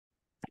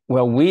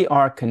Well, we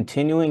are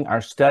continuing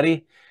our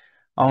study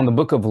on the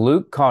book of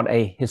Luke called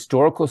A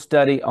Historical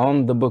Study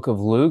on the Book of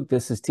Luke.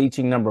 This is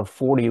teaching number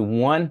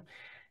 41.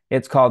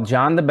 It's called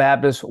John the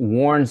Baptist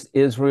Warns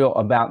Israel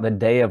About the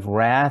Day of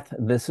Wrath.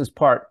 This is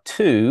part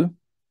 2.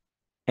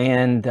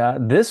 And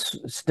this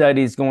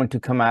study is going to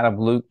come out of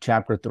Luke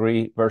chapter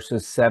 3,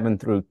 verses 7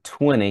 through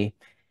 20.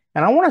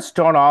 And I want to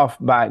start off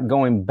by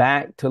going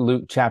back to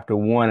Luke chapter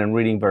 1 and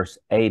reading verse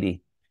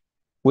 80,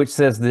 which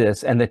says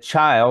this, "And the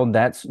child,"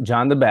 that's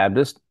John the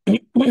Baptist,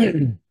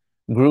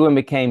 "grew and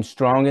became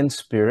strong in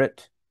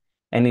spirit,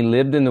 and he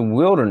lived in the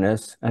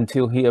wilderness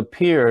until he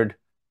appeared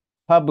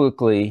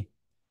publicly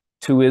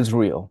to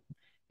Israel."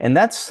 And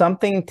that's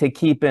something to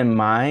keep in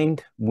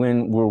mind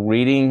when we're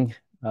reading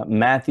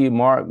Matthew,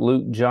 Mark,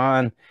 Luke,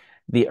 John.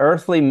 The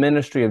earthly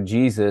ministry of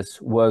Jesus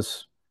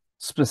was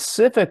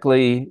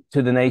specifically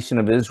to the nation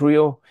of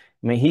Israel.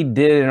 I mean, he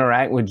did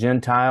interact with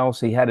Gentiles.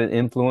 He had an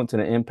influence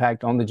and an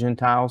impact on the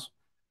Gentiles.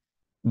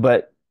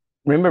 But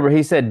remember,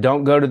 he said,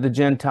 don't go to the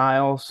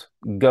Gentiles,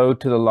 go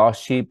to the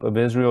lost sheep of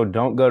Israel.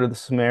 Don't go to the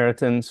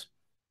Samaritans.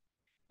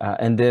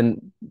 And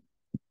then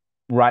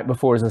right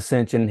before his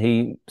ascension,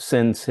 he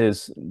sends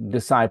his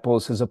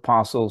disciples, his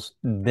apostles,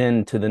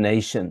 then to the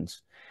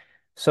nations.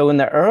 So in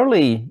the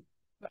early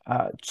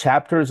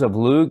chapters of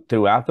Luke,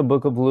 throughout the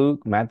book of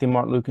Luke, Matthew,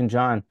 Mark, Luke, and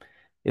John,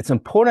 it's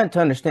important to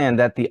understand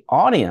that the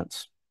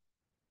audience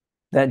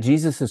that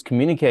Jesus is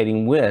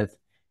communicating with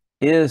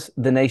is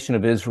the nation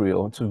of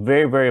Israel. It's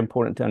very, very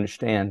important to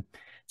understand.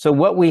 So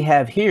what we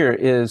have here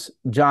is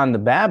John the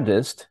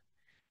Baptist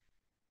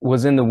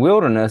was in the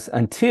wilderness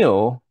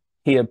until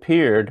he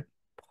appeared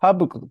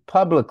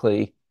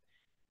publicly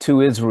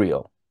to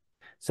Israel.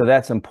 So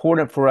that's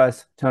important for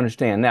us to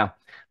understand. Now,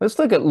 let's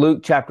look at Luke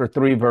chapter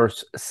 3,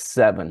 verse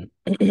 7.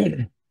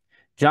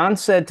 John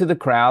said to the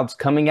crowds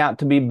coming out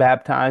to be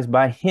baptized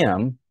by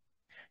him,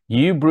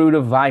 "You brood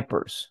of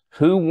vipers,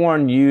 who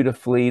warned you to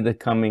flee the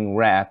coming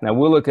wrath?" Now,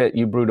 we'll look at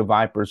 "you brood of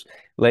vipers"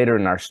 later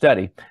in our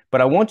study,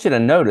 but I want you to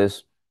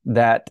notice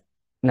that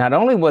not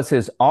only was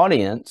his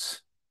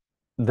audience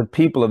the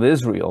people of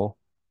Israel,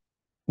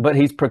 but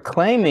he's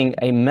proclaiming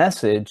a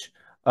message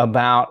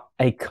about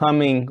a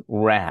coming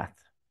wrath.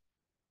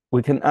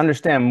 We can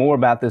understand more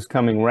about this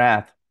coming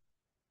wrath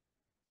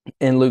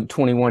in Luke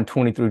 21,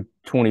 20 through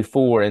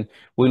 24, and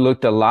we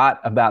looked a lot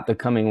about the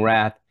coming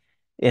wrath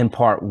in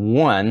part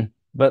 1.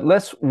 But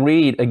let's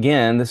read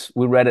again, this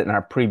we read it in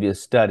our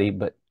previous study,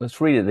 but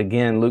let's read it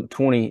again, Luke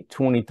 20,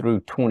 20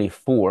 through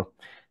 24.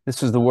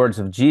 This is the words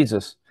of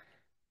Jesus.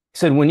 He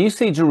said, "When you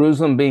see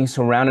Jerusalem being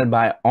surrounded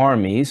by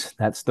armies,"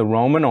 that's the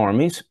Roman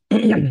armies,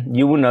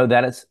 "you will know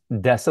that its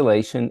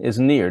desolation is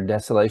near."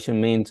 Desolation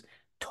means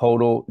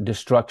total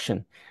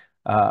destruction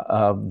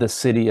of the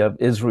city of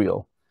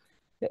Israel.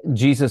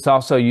 Jesus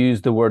also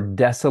used the word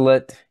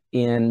desolate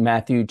in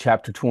Matthew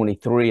chapter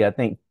 23, I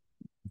think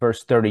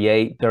verse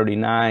 38,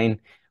 39,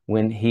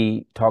 when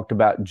he talked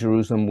about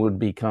Jerusalem would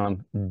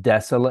become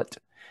desolate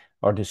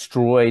or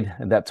destroyed.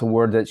 That's a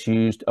word that's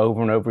used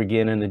over and over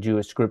again in the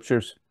Jewish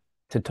scriptures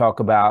to talk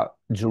about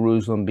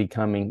Jerusalem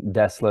becoming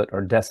desolate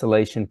or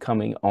desolation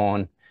coming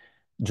on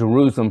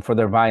Jerusalem for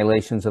their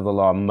violations of the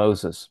law of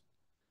Moses.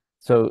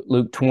 So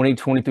Luke 20,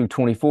 20 through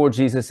 24,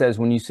 Jesus says,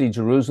 "When you see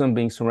Jerusalem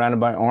being surrounded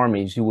by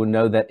armies, you will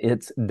know that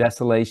its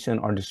desolation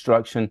or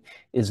destruction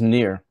is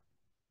near.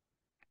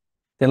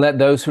 Then let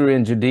those who are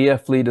in Judea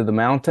flee to the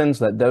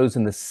mountains. Let those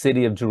in the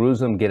city of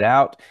Jerusalem get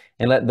out,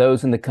 and let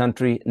those in the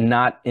country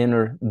not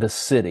enter the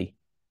city."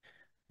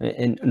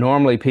 And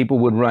normally people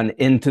would run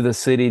into the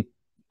city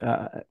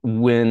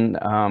when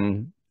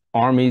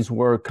armies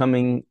were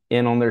coming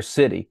in on their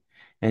city.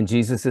 And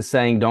Jesus is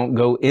saying, don't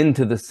go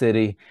into the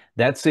city.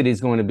 That city is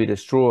going to be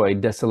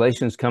destroyed.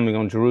 Desolation is coming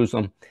on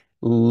Jerusalem.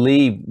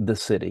 Leave the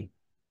city.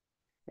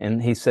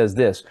 And he says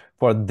this,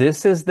 "For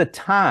this is the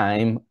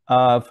time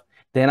of,"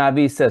 the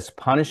NIV says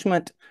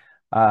punishment.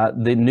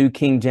 The New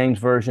King James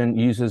Version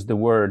uses the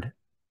word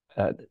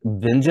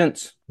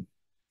vengeance.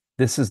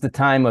 This is the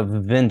time of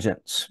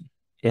vengeance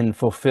in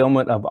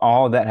fulfillment of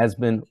all that has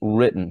been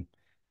written.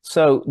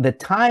 So the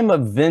time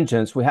of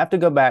vengeance, we have to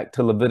go back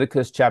to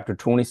Leviticus chapter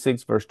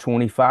 26, verse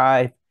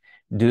 25,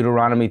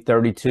 Deuteronomy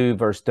 32,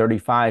 verse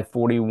 35,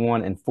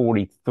 41, and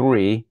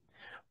 43,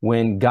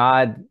 when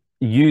God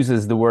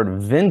uses the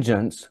word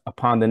vengeance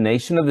upon the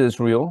nation of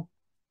Israel,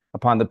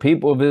 upon the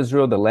people of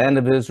Israel, the land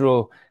of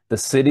Israel, the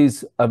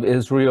cities of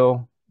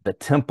Israel, the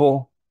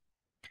temple,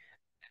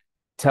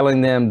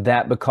 telling them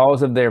that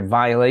because of their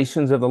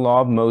violations of the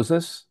law of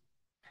Moses,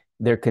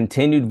 their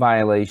continued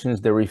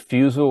violations, their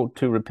refusal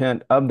to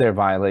repent of their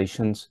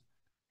violations,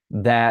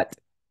 that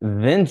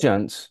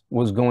vengeance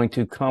was going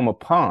to come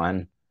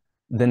upon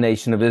the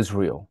nation of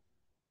Israel.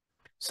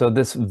 So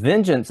this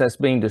vengeance that's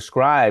being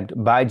described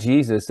by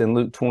Jesus in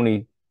Luke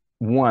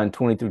 21,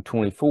 20 through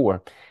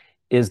 24,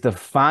 is the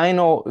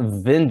final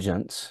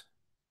vengeance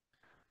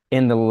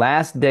in the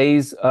last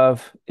days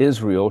of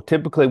Israel.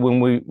 Typically,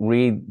 when we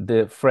read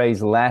the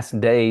phrase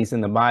last days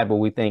in the Bible,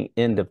 we think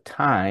end of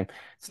time.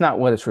 It's not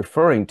what it's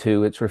referring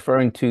to. It's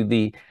referring to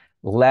the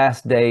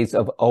last days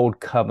of Old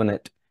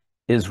Covenant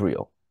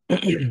Israel.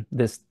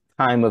 This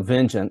time of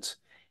vengeance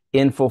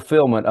in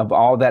fulfillment of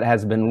all that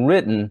has been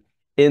written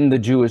in the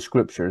Jewish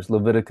scriptures,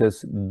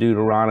 Leviticus,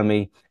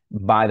 Deuteronomy,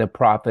 by the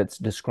prophets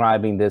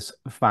describing this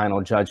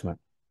final judgment.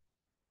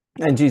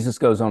 And Jesus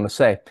goes on to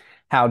say,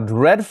 how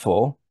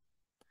dreadful,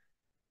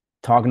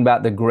 talking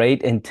about the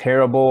great and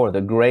terrible, or the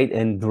great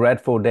and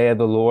dreadful day of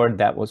the Lord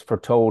that was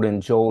foretold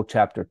in Joel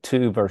chapter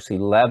 2, verse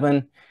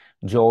 11,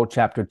 Joel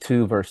chapter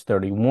 2, verse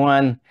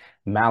 31,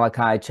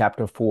 Malachi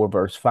chapter 4,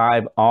 verse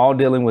 5, all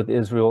dealing with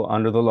Israel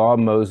under the law of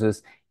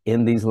Moses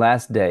in these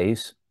last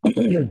days.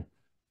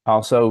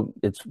 Also,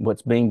 it's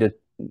what's being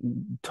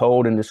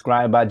told and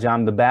described by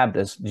John the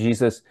Baptist.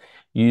 Jesus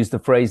used the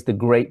phrase the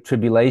Great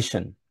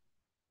Tribulation.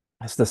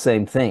 It's the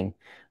same thing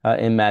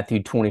in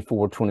Matthew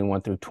 24,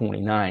 21 through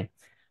 29.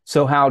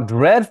 So how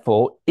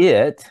dreadful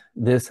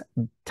this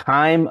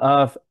time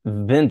of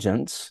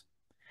vengeance,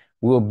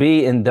 will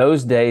be in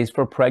those days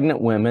for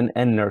pregnant women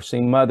and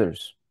nursing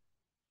mothers.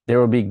 There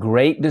will be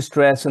great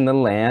distress in the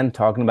land,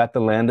 talking about the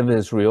land of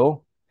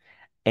Israel,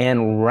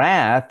 and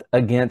wrath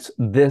against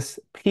this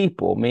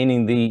people,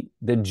 meaning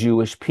the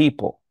Jewish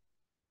people.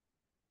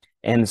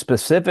 And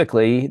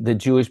specifically, the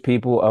Jewish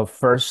people of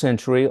first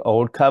century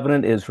Old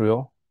Covenant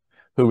Israel,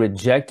 who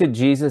rejected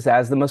Jesus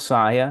as the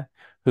Messiah,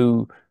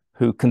 who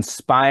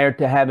conspired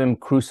to have him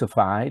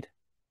crucified,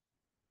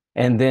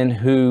 and then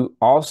who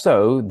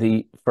also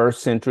the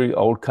first century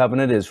Old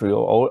Covenant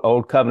Israel,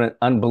 Old Covenant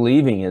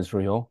unbelieving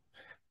Israel,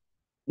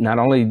 not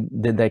only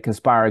did they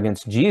conspire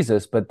against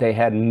Jesus, but they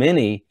had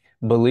many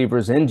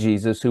believers in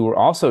Jesus who were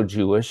also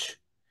Jewish.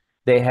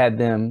 They had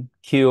them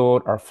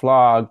killed or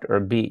flogged or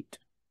beat.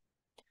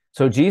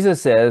 So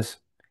Jesus says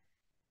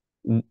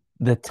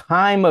the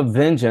time of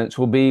vengeance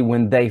will be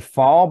when they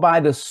fall by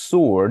the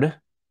sword.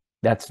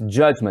 That's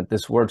judgment.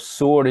 This word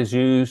sword is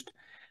used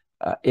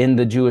in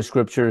the Jewish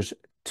scriptures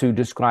to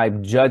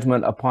describe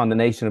judgment upon the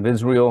nation of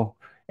Israel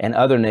and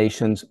other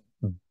nations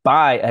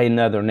by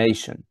another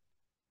nation.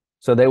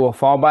 So they will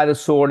fall by the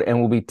sword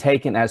and will be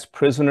taken as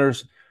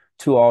prisoners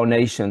to all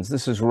nations.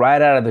 This is right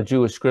out of the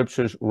Jewish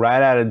scriptures,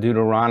 right out of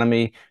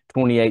Deuteronomy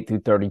 28 through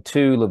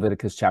 32,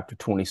 Leviticus chapter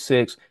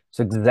 26. It's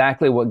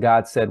exactly what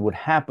God said would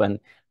happen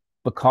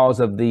because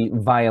of the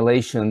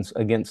violations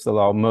against the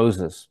law of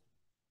Moses.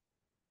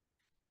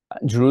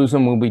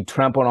 Jerusalem will be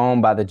trampled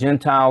on by the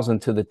Gentiles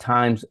until the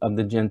times of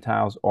the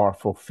Gentiles are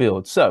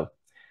fulfilled. So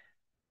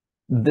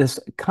this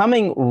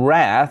coming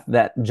wrath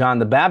that John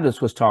the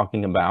Baptist was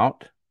talking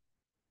about,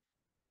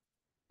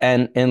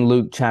 and in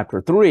Luke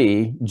chapter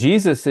 3,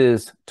 Jesus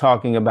is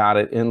talking about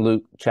it in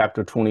Luke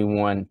chapter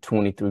 21,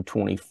 20 through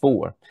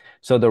 24.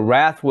 So the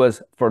wrath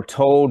was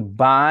foretold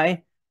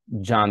by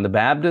John the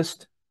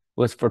Baptist,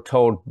 was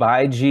foretold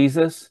by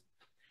Jesus,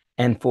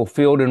 and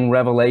fulfilled in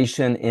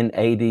Revelation in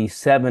AD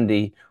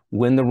 70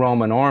 when the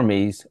Roman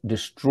armies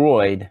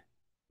destroyed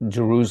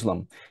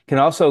Jerusalem. You can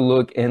also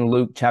look in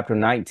Luke chapter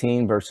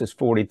 19, verses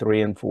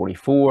 43 and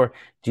 44.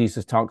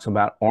 Jesus talks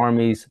about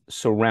armies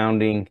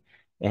surrounding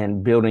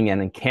and building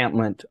an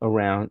encampment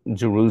around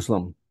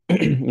Jerusalem.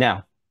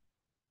 Now,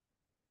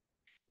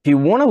 if you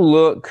want to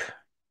look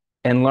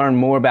and learn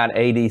more about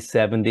AD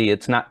 70,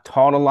 it's not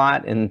taught a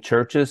lot in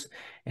churches,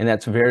 and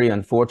that's very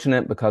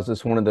unfortunate because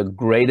it's one of the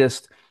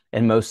greatest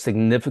and most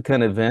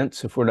significant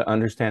events if we're to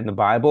understand the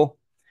Bible.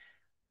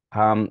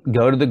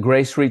 Go to the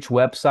Grace Reach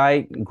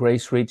website,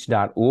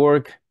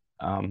 gracereach.org.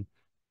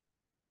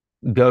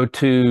 Go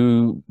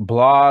to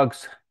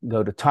blogs,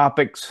 go to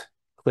topics,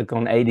 click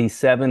on AD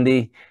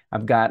 70.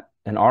 I've got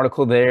an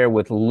article there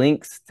with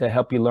links to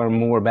help you learn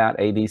more about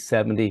AD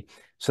 70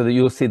 so that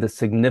you'll see the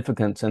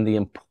significance and the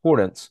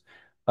importance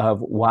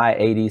of why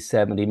AD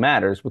 70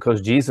 matters,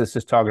 because Jesus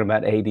is talking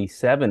about AD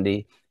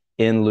 70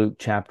 in Luke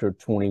chapter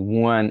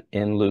 21,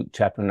 in Luke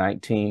chapter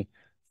 19,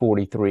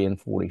 43 and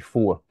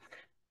 44.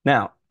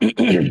 Now,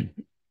 the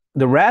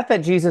wrath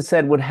that Jesus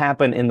said would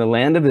happen in the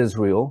land of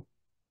Israel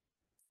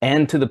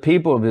and to the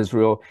people of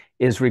Israel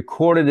is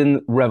recorded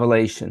in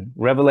Revelation.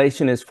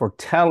 Revelation is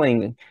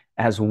foretelling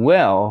as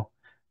well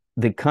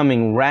the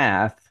coming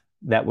wrath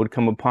that would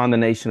come upon the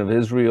nation of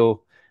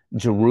Israel,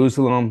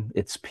 Jerusalem,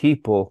 its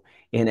people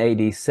in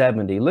AD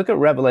 70. Look at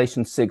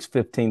Revelation 6,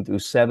 15 through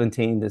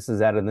 17. This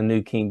is out of the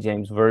New King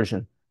James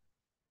Version.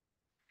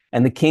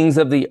 And the kings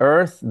of the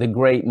earth, the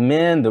great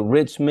men, the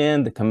rich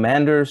men, the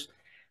commanders,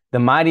 the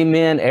mighty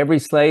men, every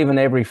slave and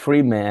every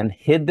free man,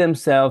 hid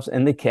themselves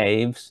in the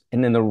caves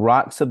and in the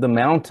rocks of the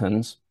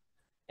mountains,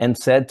 and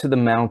said to the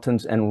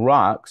mountains and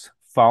rocks,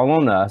 fall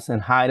on us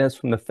and hide us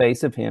from the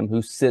face of him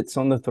who sits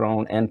on the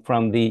throne and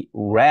from the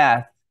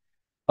wrath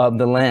of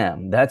the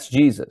Lamb. That's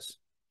Jesus.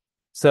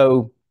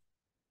 So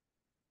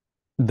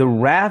the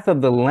wrath of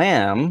the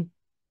Lamb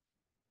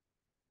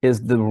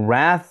is the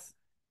wrath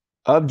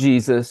of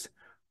Jesus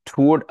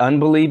toward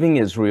unbelieving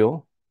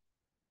Israel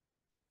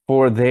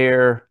for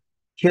their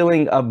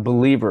killing of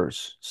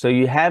believers. So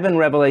you have in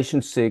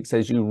Revelation 6,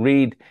 as you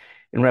read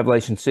in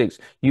Revelation 6,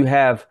 you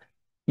have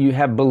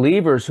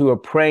believers who are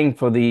praying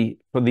for the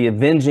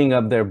avenging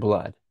of their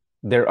blood.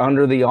 They're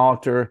under the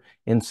altar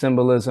in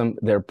symbolism.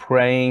 They're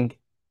praying.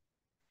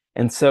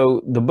 And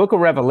so the book of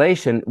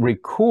Revelation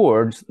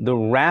records the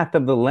wrath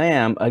of the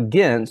Lamb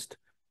against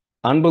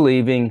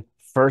unbelieving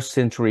first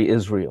century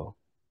Israel.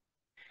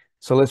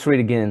 So let's read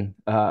again,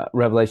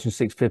 Revelation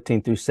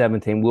 6:15 through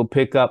 17. We'll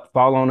pick up,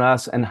 fall on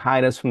us and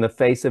hide us from the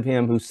face of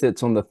him who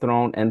sits on the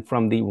throne and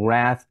from the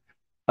wrath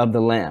of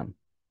the Lamb.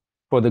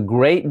 For the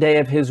great day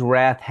of his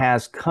wrath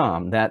has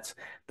come. That's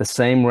the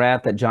same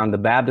wrath that John the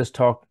Baptist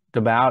talked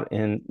about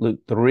in Luke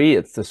 3.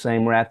 It's the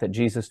same wrath that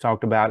Jesus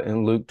talked about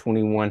in Luke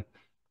 21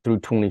 through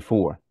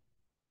 24.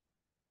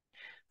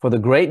 For the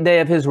great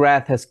day of his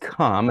wrath has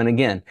come. And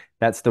again,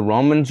 that's the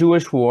Roman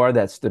Jewish war.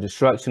 That's the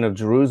destruction of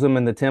Jerusalem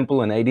and the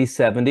temple in AD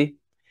 70.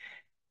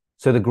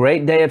 So the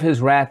great day of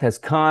his wrath has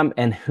come,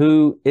 and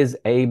who is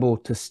able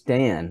to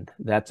stand?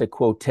 That's a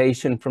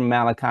quotation from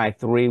Malachi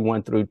 3,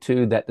 1 through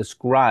 2 that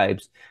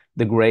describes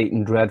the great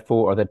and dreadful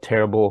or the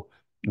terrible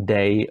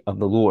day of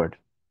the Lord.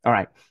 All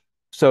right.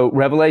 So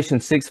Revelation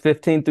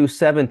 6:15 through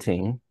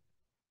 17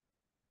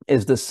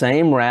 is the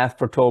same wrath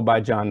foretold by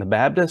John the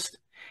Baptist.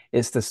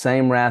 It's the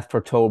same wrath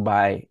foretold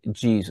by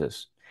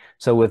Jesus.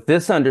 So with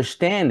this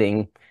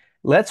understanding,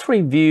 let's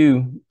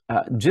review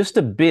just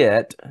a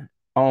bit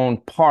on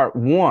part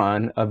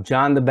 1 of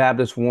John the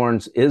Baptist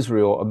warns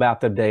Israel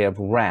about the day of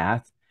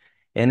wrath.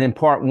 And in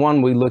part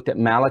 1, we looked at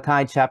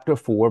Malachi chapter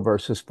 4,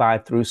 verses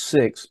 5 through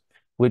 6,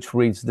 which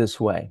reads this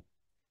way.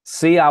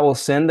 See, I will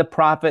send the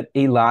prophet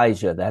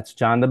Elijah, that's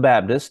John the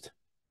Baptist.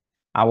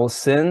 I will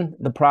send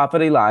the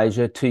prophet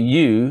Elijah to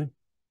you,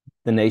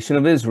 the nation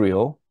of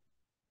Israel,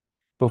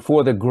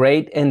 before the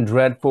great and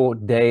dreadful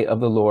day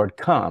of the Lord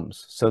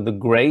comes. So the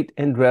great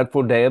and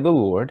dreadful day of the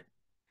Lord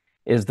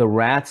is the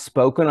wrath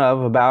spoken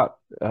of about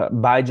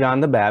by John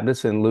the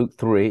Baptist in Luke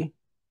 3.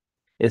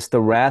 It's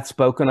the wrath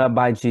spoken of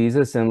by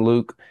Jesus in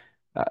Luke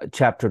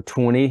chapter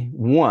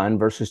 21,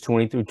 verses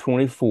 20 through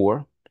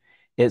 24.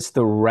 It's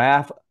the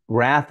wrath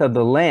of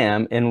the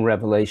Lamb in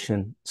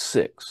Revelation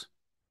 6.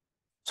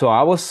 So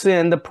I will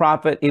send the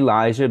prophet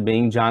Elijah,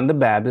 being John the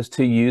Baptist,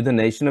 to you, the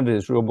nation of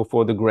Israel,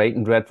 before the great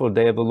and dreadful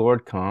day of the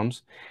Lord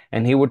comes.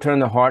 And he will turn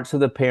the hearts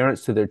of the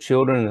parents to their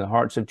children and the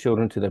hearts of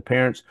children to their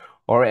parents,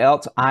 or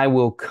else I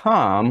will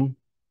come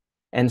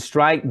and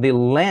strike the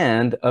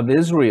land of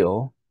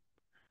Israel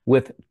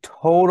with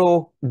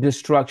total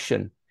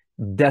destruction,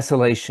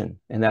 desolation.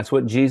 And that's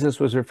what Jesus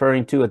was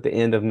referring to at the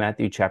end of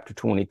Matthew chapter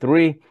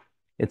 23.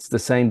 It's the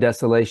same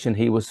desolation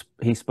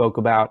he spoke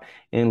about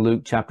in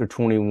Luke chapter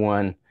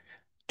 21,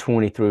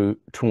 20 through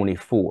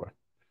 24.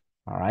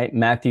 All right.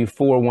 Matthew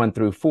 4, 1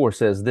 through 4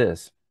 says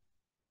this.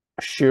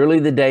 Surely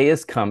the day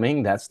is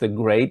coming. That's the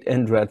great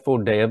and dreadful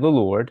day of the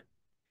Lord.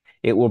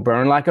 It will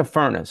burn like a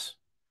furnace.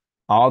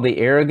 All the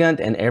arrogant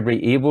and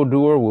every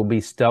evildoer will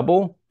be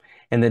stubble,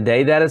 and the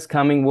day that is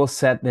coming will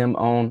set them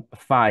on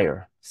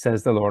fire,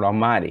 says the Lord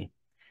Almighty.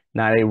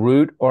 Not a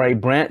root or a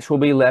branch will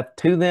be left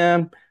to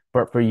them,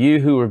 but for you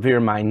who revere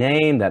my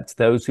name, that's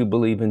those who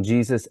believe in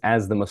Jesus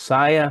as the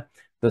Messiah,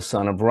 the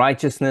Son of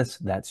Righteousness,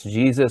 that's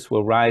Jesus,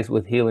 will rise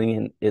with healing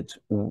in its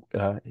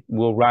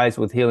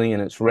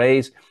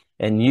rays,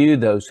 and you,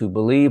 those who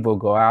believe, will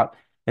go out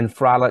and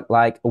frolic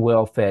like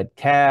well-fed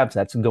calves.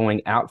 That's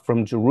going out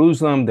from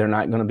Jerusalem. They're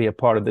not going to be a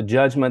part of the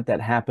judgment that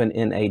happened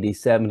in AD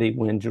 70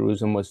 when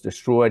Jerusalem was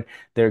destroyed.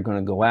 They're going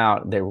to go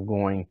out. They were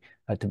going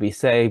to be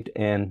saved,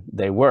 and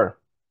they were.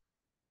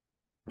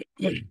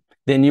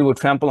 Then you will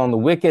trample on the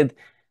wicked.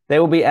 They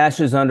will be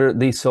ashes under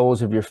the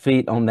soles of your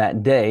feet on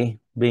that day,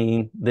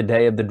 being the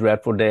day of the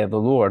dreadful day of the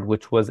Lord,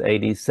 which was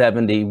AD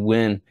 70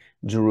 when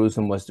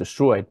Jerusalem was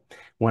destroyed.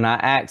 When I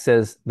act,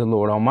 says the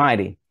Lord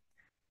Almighty.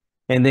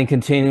 And then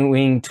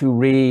continuing to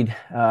read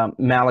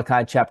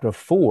Malachi chapter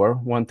 4,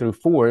 1 through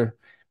 4,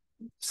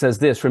 says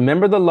this,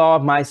 remember the law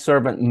of my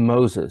servant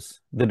Moses,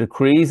 the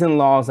decrees and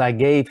laws I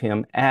gave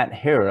him at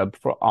Horeb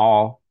for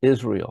all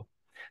Israel.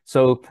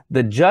 So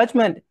the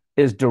judgment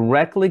is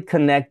directly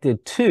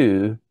connected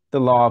to the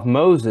law of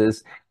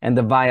Moses and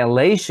the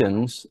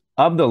violations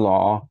of the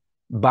law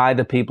by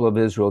the people of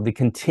Israel, the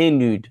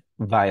continued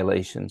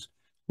violations.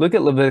 Look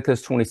at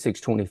Leviticus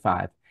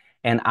 26:25.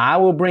 And I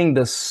will bring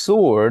the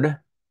sword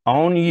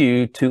on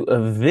you to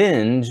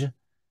avenge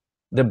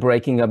the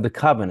breaking of the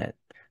covenant.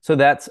 So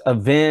that's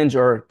avenge,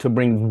 or to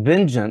bring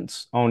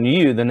vengeance on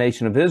you, the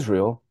nation of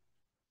Israel,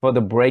 for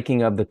the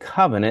breaking of the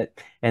covenant.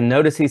 And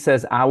notice he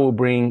says, I will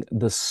bring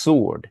the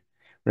sword.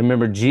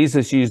 Remember,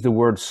 Jesus used the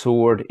word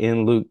sword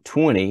in Luke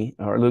 20,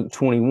 or Luke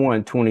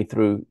 21, 20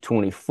 through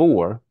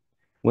 24,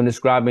 when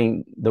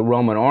describing the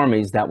Roman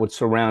armies that would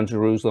surround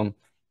Jerusalem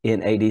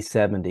in AD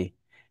 70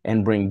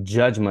 and bring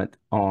judgment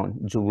on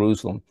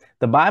Jerusalem.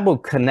 The Bible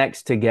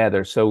connects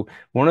together. So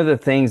one of the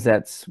things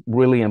that's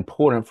really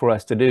important for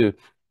us to do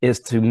is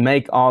to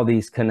make all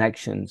these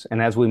connections. And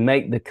as we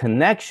make the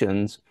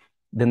connections,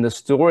 then the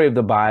story of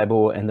the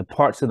Bible and the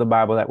parts of the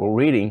Bible that we're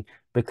reading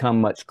become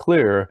much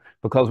clearer,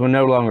 because we're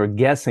no longer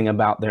guessing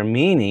about their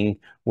meaning.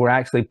 We're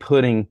actually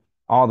putting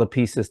all the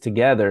pieces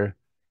together,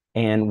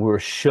 and we're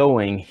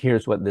showing,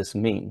 here's what this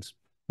means.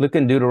 Look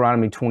in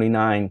Deuteronomy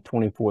 29,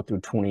 24 through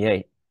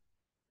 28.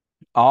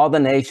 All the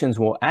nations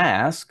will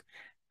ask,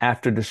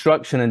 after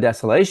destruction and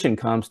desolation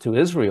comes to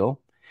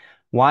Israel,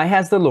 why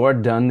has the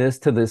Lord done this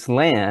to this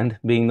land,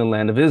 being the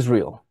land of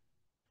Israel?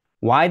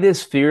 Why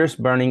this fierce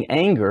burning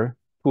anger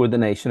toward the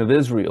nation of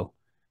Israel?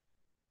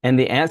 And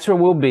the answer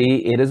will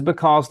be, it is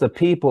because the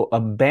people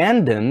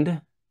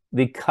abandoned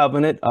the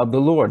covenant of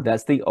the Lord.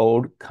 That's the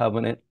old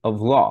covenant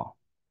of law.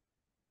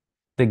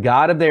 The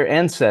God of their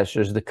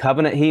ancestors, the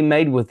covenant he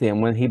made with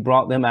them when he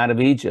brought them out of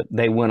Egypt.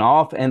 They went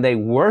off and they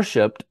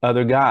worshiped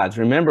other gods.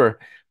 Remember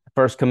the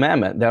first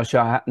commandment, thou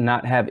shalt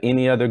not have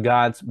any other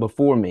gods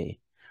before me.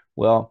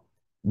 Well,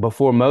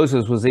 before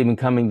Moses was even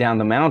coming down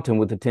the mountain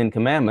with the 10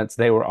 commandments,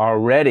 they were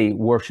already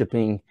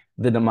worshiping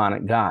the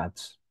demonic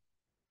gods.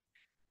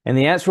 And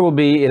the answer will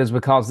be, it is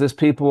because this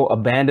people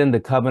abandoned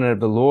the covenant of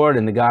the Lord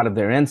and the God of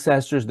their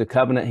ancestors, the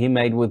covenant he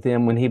made with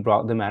them when he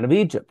brought them out of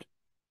Egypt.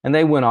 And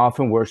they went off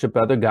and worshiped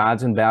other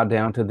gods and bowed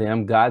down to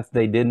them, gods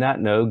they did not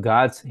know,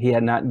 gods he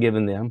had not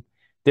given them.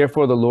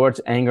 Therefore the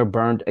Lord's anger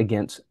burned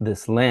against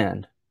this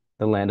land,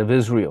 the land of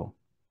Israel,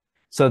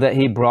 so that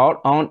he brought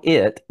on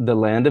it the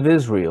land of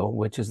Israel,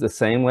 which is the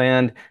same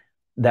land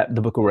that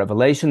the book of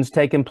Revelation's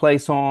taken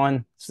place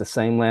on. It's the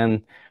same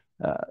land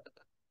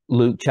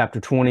Luke chapter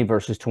 20,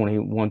 verses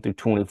 21 through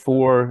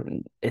 24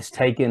 is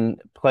taken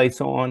place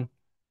on.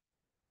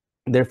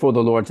 Therefore,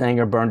 the Lord's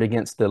anger burned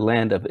against the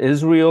land of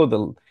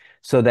Israel,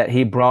 so that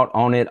he brought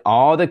on it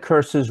all the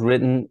curses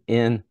written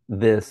in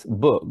this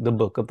book, the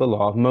book of the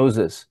law of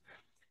Moses,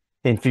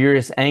 in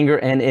furious anger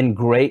and in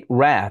great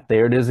wrath.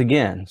 There it is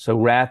again. So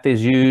wrath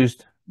is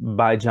used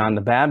by John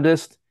the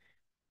Baptist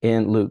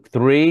in Luke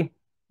 3.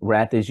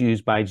 Wrath is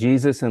used by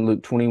Jesus in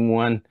Luke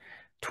 21,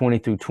 20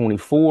 through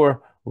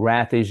 24.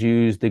 Wrath is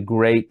used, the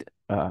great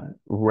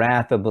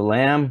wrath of the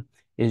Lamb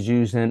is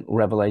used in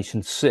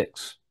Revelation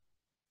 6.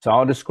 It's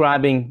all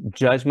describing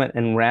judgment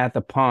and wrath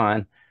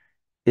upon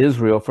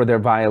Israel for their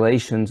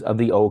violations of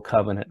the old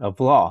covenant of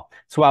law.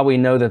 That's why we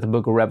know that the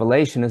book of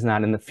Revelation is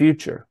not in the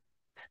future,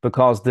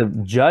 because the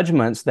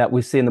judgments that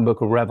we see in the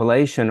book of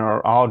Revelation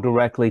are all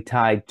directly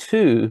tied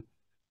to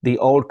the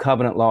old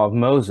covenant law of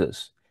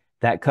Moses.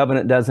 That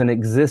covenant doesn't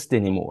exist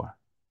anymore.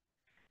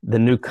 The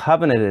new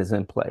covenant is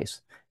in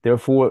place.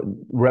 Therefore,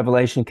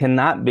 Revelation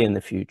cannot be in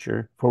the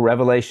future. For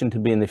Revelation to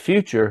be in the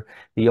future,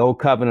 the old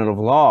covenant of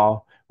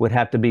law would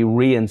have to be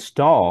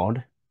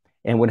reinstalled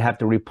and would have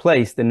to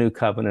replace the new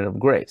covenant of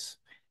grace.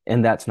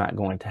 And that's not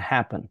going to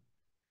happen.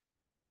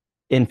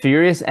 In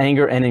furious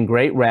anger and in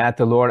great wrath,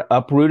 the Lord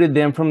uprooted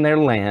them from their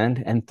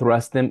land and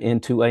thrust them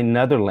into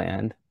another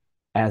land,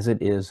 as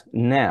it is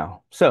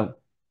now. So,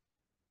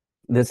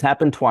 this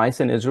happened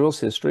twice in Israel's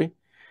history.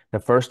 The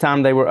first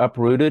time they were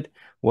uprooted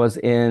was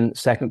in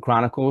 2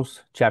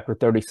 Chronicles chapter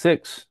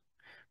 36,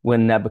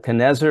 when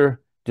Nebuchadnezzar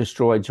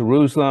destroyed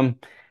Jerusalem.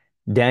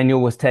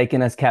 Daniel was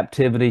taken as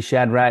captivity,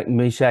 Shadrach,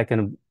 Meshach,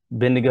 and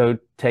Abednego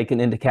taken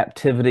into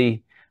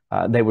captivity.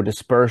 They were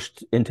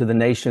dispersed into the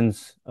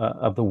nations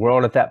of the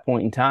world at that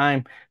point in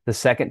time. The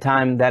second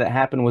time that it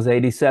happened was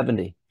AD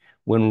 70,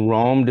 when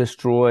Rome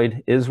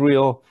destroyed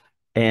Israel,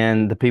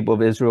 and the people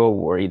of Israel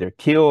were either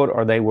killed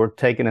or they were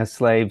taken as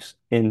slaves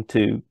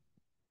into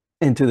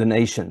the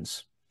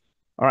nations.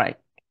 All right,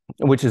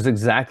 which is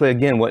exactly,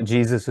 again, what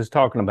Jesus is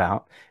talking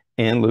about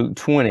in Luke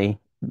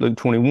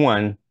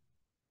 21,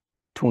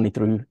 20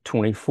 through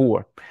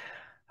 24.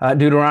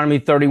 Deuteronomy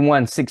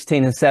 31,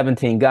 16 and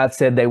 17, God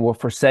said they will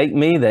forsake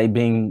me, they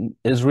being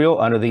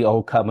Israel under the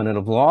old covenant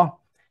of law.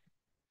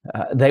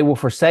 They will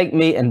forsake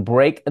me and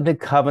break the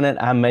covenant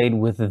I made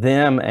with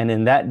them. And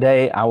in that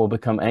day, I will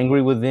become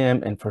angry with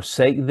them and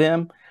forsake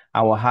them.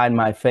 I will hide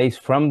my face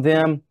from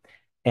them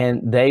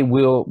and they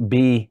will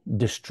be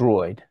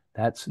destroyed.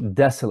 That's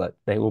desolate.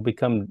 They will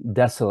become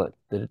desolate,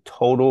 the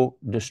total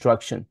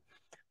destruction.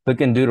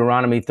 Look in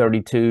Deuteronomy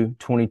 32,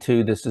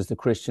 22. This is the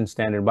Christian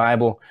Standard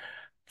Bible.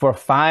 For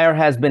fire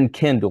has been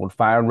kindled.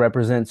 Fire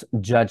represents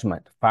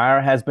judgment. Fire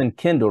has been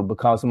kindled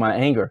because of my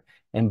anger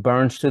and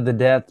burns to the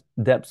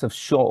depths of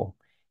Sheol.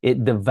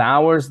 It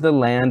devours the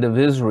land of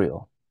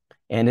Israel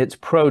and its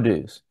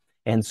produce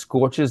and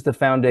scorches the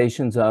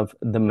foundations of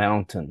the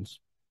mountains.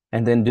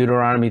 And then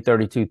Deuteronomy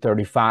 32,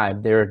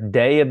 35. Their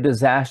day of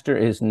disaster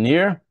is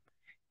near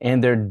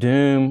and their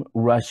doom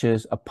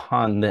rushes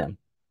upon them.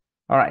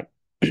 All right.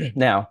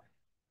 Now,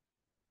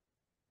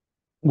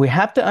 we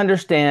have to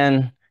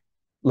understand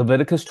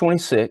Leviticus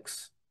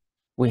 26,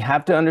 we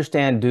have to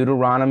understand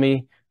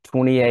Deuteronomy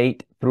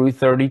 28 through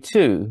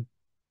 32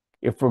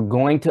 if we're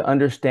going to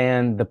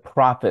understand the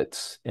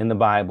prophets in the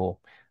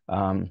Bible,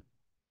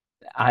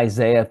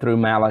 Isaiah through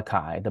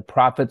Malachi. The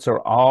prophets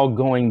are all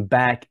going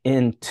back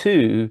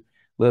into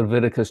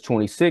Leviticus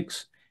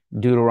 26,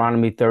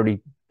 Deuteronomy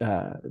 28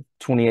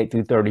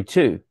 through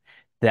 32.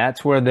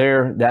 That's where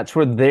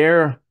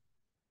their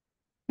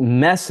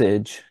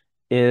message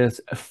is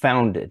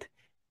founded,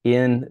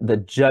 in the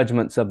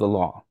judgments of the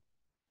law.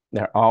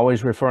 They're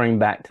always referring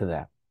back to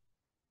that.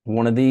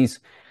 One of these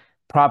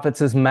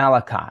prophets is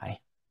Malachi.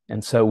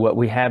 And so what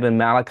we have in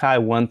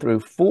Malachi 1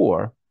 through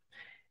 4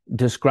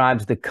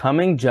 describes the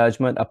coming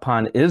judgment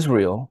upon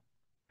Israel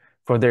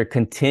for their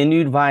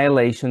continued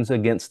violations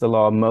against the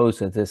law of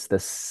Moses.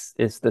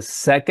 It's the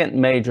second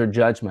major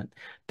judgment.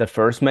 The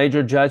first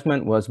major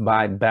judgment was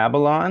by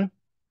Babylon.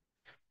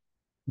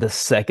 The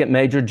second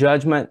major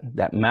judgment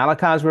that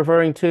Malachi is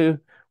referring to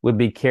would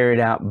be carried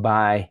out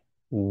by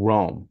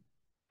Rome.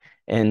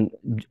 And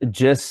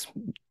just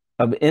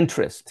of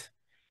interest,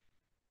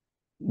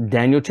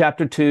 Daniel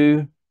chapter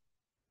 2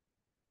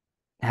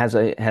 has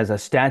a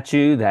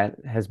statue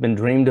that has been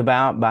dreamed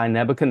about by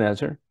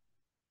Nebuchadnezzar.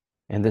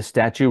 And this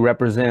statue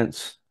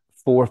represents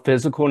 4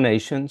 physical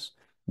nations: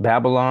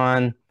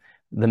 Babylon,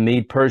 the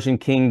Mede-Persian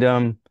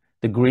kingdom,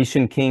 the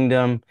Grecian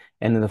kingdom,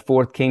 and then the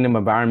 4th kingdom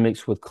of iron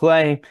mixed with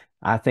clay.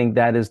 I think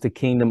that is the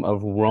kingdom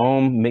of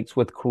Rome mixed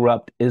with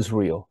corrupt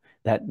Israel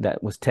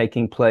that was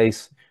taking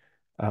place,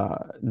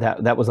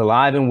 that was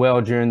alive and well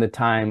during the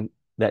time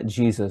that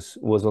Jesus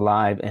was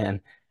alive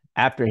and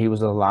after he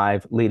was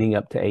alive, leading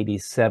up to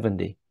AD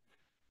 70.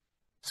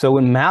 So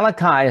when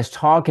Malachi is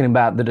talking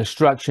about the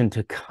destruction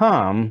to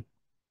come,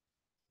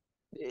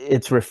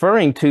 it's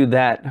referring to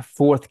that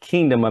 4th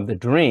kingdom of the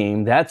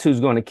dream. That's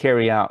who's going to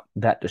carry out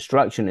that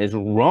destruction, is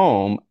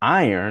Rome,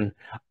 iron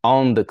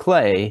on the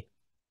clay,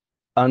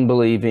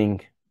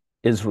 unbelieving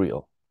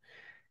Israel.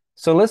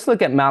 So let's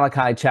look at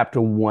Malachi chapter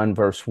 1,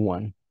 verse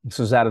 1. This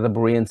is out of the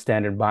Berean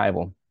Standard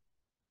Bible.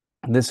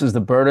 This is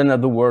the burden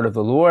of the word of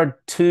the Lord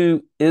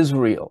to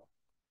Israel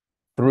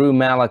through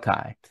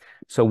Malachi.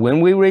 So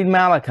when we read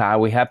Malachi,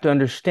 we have to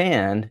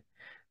understand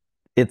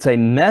it's a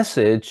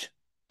message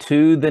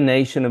to the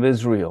nation of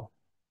Israel.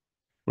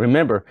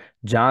 Remember,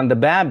 John the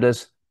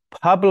Baptist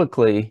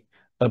publicly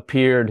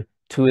appeared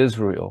to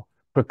Israel,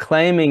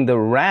 proclaiming the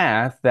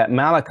wrath that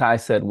Malachi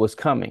said was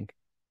coming.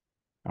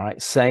 All right,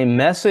 same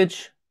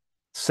message,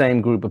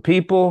 same group of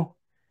people,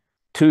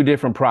 2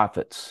 different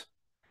prophets.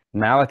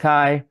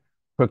 Malachi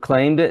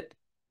proclaimed it,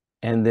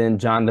 and then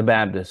John the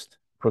Baptist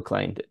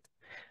proclaimed it.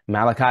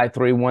 Malachi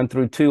 3, 1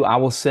 through 2, I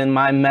will send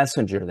my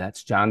messenger,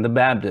 that's John the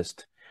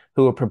Baptist,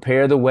 who will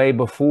prepare the way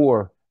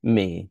before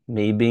me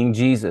being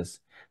Jesus.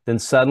 Then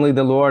suddenly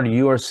the Lord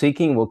you are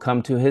seeking will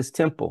come to his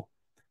temple.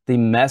 The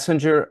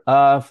messenger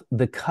of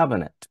the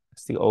covenant,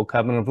 it's the old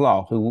covenant of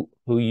law, who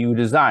you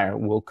desire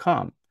will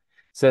come,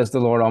 says the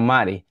Lord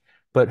Almighty.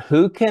 But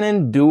who can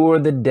endure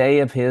the day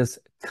of his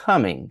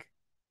coming?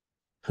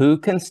 Who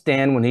can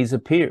stand when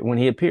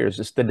he appears?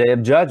 It's the day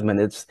of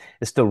judgment.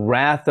 It's the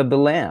wrath of the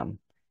Lamb.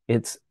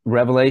 It's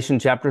Revelation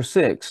chapter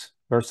 6,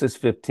 verses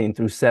 15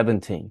 through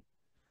 17.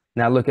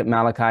 Now look at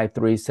Malachi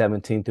 3,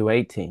 17 through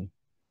 18.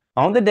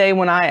 On the day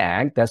when I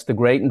act, that's the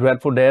great and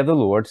dreadful day of the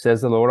Lord, says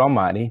the Lord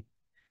Almighty,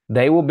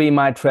 they will be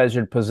my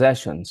treasured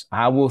possessions.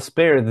 I will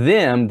spare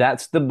them.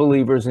 That's the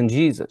believers in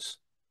Jesus.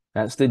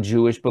 That's the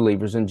Jewish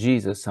believers in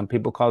Jesus. Some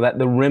people call that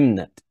the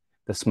remnant,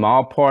 the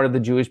small part of the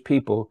Jewish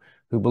people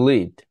who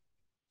believed.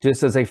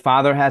 Just as a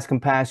father has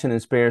compassion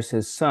and spares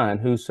his son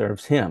who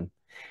serves him.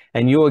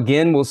 And you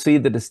again will see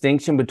the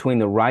distinction between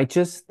the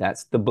righteous,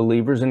 that's the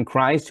believers in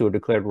Christ who are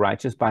declared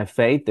righteous by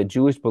faith, the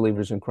Jewish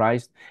believers in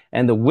Christ,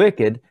 and the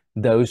wicked,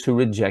 those who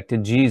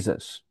rejected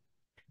Jesus,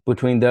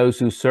 between those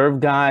who serve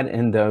God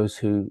and those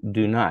who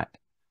do not.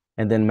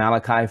 And then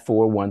Malachi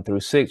 4, 1 through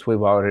 6,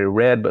 we've already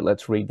read, but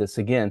let's read this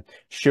again.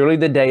 Surely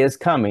the day is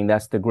coming.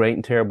 That's the great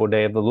and terrible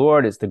day of the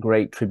Lord. It's the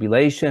great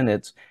tribulation.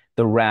 It's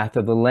the wrath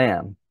of the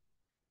Lamb.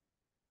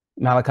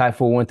 Malachi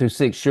 4, 1 through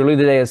 6. Surely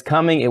the day is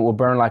coming. It will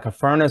burn like a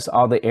furnace.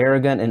 All the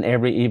arrogant and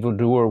every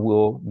evildoer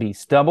will be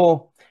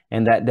stubble.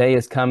 And that day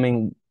is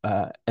coming.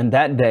 And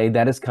that day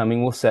that is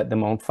coming will set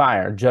them on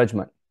fire.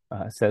 Judgment,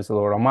 says the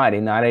Lord Almighty.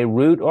 Not a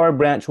root or a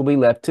branch will be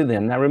left to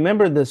them. Now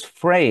remember this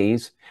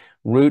phrase,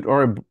 root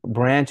or a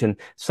branch, and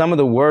some of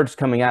the words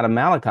coming out of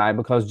Malachi,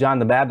 because John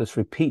the Baptist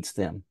repeats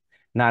them.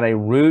 Not a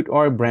root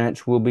or a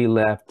branch will be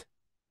left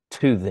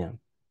to them.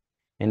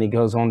 And he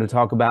goes on to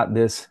talk about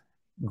this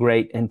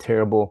great and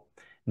terrible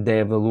day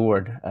of the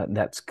Lord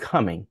that's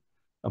coming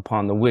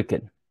upon the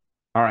wicked.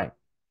 All right.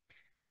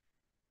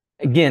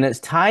 Again, it's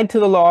tied to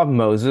the law of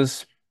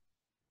Moses.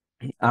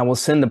 I will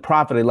send the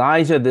prophet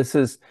Elijah. This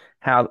is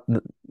how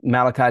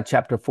Malachi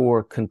chapter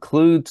 4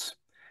 concludes.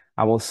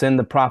 I will send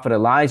the prophet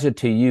Elijah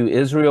to you,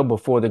 Israel,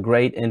 before the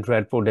great and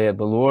dreadful day of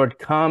the Lord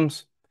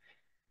comes.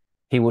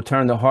 He will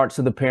turn the hearts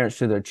of the parents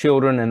to their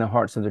children and the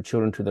hearts of their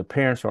children to their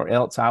parents, or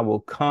else I will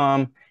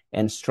come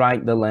and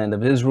strike the land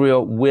of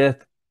Israel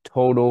with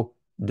total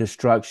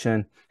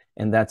destruction.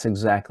 And that's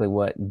exactly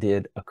what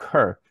did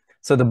occur.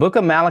 So the book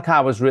of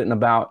Malachi was written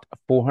about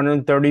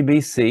 430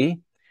 BC.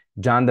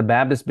 John the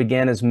Baptist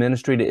began his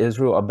ministry to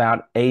Israel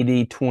about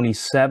AD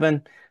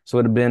 27. So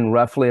it had been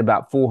roughly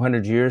about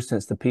 400 years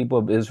since the people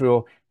of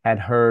Israel had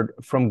heard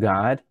from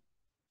God.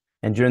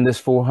 And during this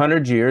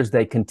 400 years,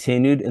 they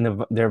continued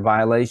in their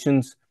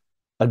violations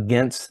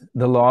against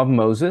the law of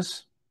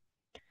Moses.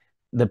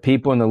 The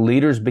people and the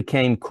leaders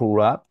became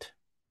corrupt.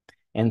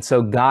 And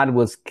so God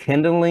was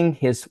kindling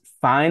his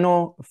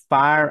final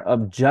fire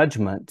of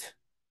judgment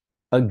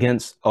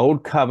against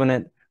Old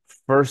Covenant,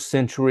 first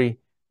century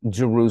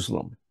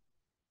Jerusalem.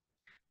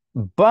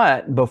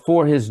 But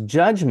before his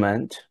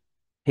judgment,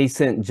 he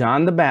sent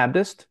John the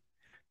Baptist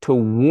to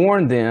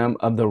warn them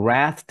of the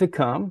wrath to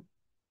come,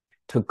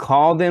 to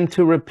call them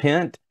to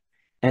repent,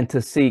 and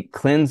to seek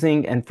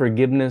cleansing and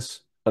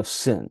forgiveness of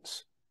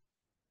sins.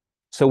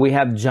 So we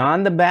have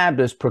John the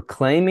Baptist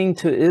proclaiming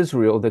to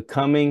Israel the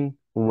coming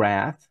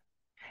wrath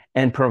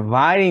and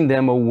providing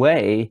them a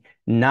way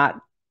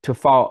not to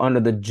fall under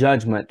the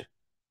judgment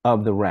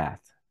of the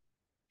wrath.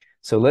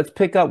 So let's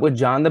pick up with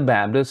John the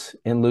Baptist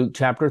in Luke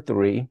chapter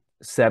 3,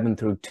 7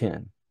 through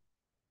 10.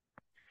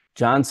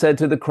 John said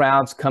to the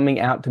crowds coming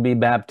out to be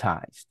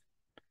baptized.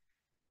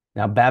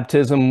 Now,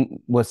 baptism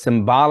was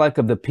symbolic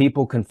of the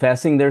people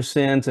confessing their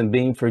sins and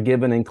being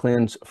forgiven and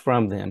cleansed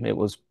from them. It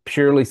was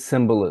purely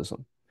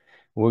symbolism.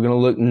 We're going to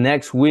look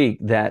next week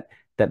that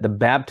the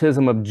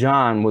baptism of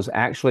John was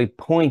actually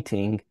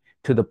pointing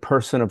to the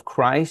person of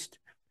Christ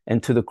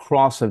and to the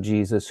cross of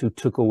Jesus who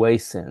took away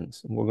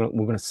sins. We're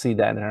going to see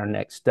that in our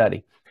next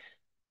study.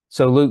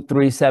 So Luke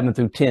 3, 7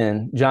 through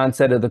 10, John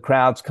said to the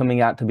crowds coming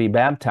out to be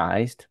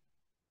baptized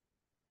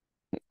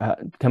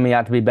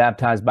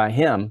by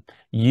him,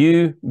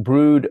 "You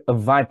brood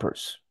of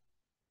vipers."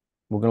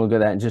 We're going to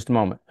look at that in just a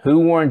moment. "Who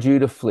warned you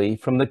to flee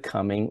from the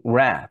coming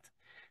wrath?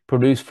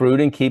 Produce fruit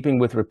in keeping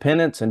with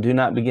repentance, and do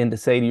not begin to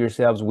say to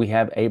yourselves, 'We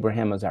have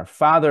Abraham as our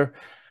father.'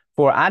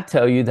 For I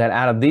tell you that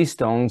out of these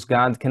stones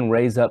God can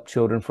raise up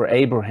children for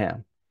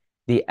Abraham.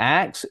 The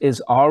axe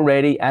is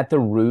already at the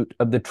root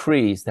of the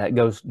trees." That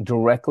goes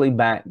directly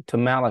back to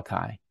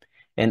Malachi.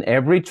 "And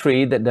every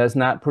tree that does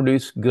not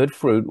produce good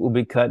fruit will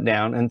be cut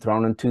down and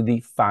thrown into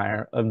the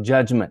fire of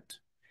judgment."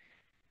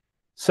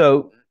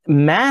 So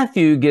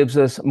Matthew gives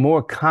us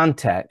more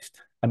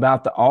context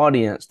about the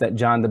audience that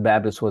John the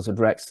Baptist was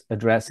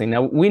addressing.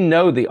 Now, we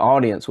know the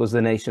audience was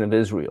the nation of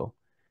Israel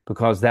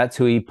because that's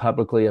who he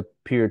publicly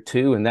appeared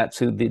to, and that's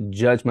who the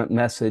judgment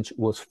message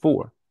was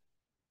for.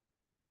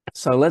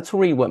 So let's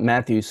read what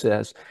Matthew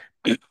says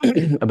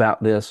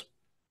about this.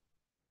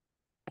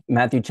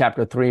 Matthew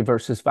chapter 3,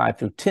 verses 5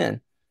 through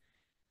 10.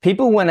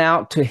 "People went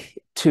out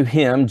to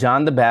him,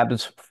 John the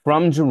Baptist,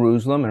 from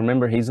Jerusalem." And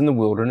remember, he's in the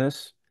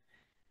wilderness.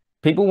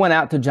 "People went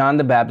out to John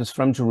the Baptist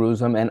from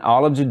Jerusalem and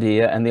all of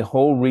Judea and the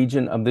whole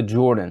region of the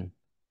Jordan.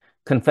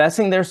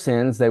 Confessing their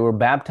sins, they were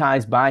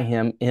baptized by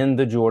him in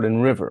the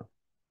Jordan River.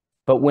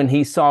 But when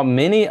he saw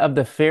many of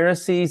the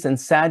Pharisees and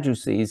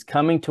Sadducees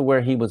coming to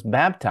where he was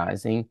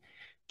baptizing,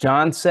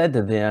 John said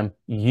to them,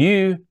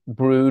 'You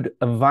brood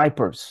of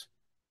vipers,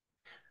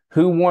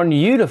 who warned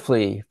you to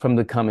flee from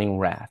the coming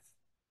wrath?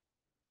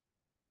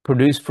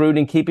 Produce fruit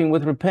in keeping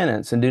with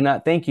repentance, and do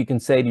not think you can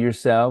say to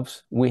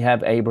yourselves, 'We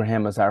have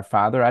Abraham as our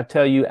father.' I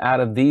tell you, out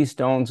of these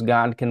stones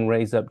God can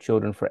raise up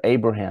children for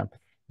Abraham.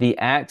 The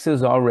axe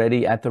is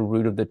already at the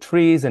root of the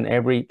trees, and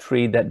every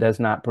tree that does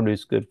not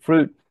produce good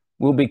fruit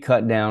will be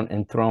cut down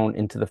and thrown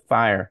into the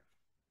fire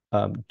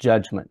of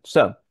judgment."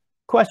 So,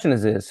 question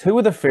is this: who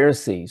were the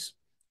Pharisees?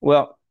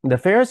 Well, the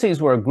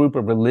Pharisees were a group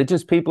of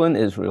religious people in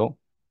Israel,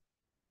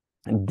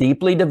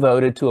 deeply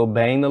devoted to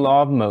obeying the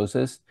law of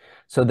Moses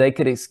so they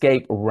could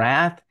escape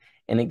wrath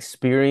and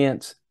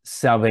experience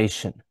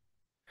salvation.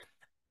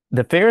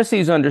 The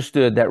Pharisees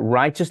understood that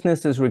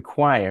righteousness is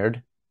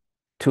required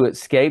to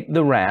escape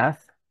the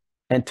wrath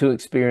and to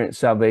experience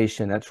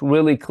salvation. That's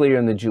really clear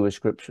in the Jewish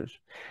scriptures.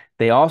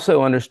 They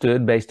also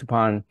understood, based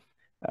upon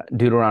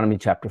Deuteronomy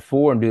chapter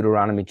 4 and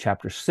Deuteronomy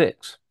chapter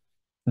 6,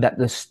 that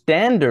the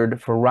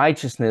standard for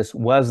righteousness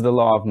was the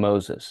law of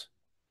Moses.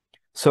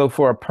 So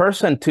for a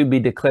person to be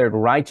declared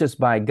righteous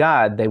by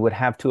God, they would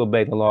have to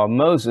obey the law of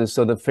Moses.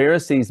 So the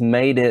Pharisees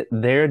made it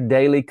their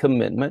daily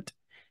commitment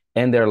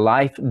and their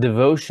life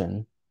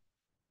devotion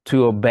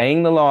to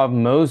obeying the law of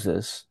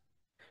Moses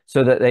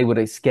so that they would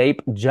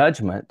escape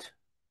judgment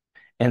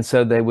and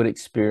so they would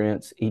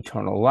experience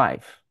eternal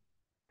life.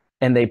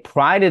 And they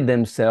prided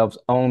themselves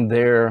on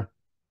their,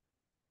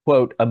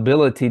 quote,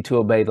 ability to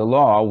obey the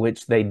law,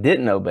 which they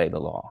didn't obey the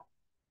law.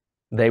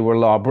 They were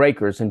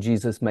lawbreakers, and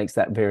Jesus makes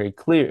that very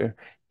clear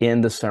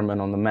in the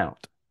Sermon on the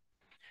Mount.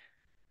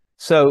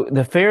 So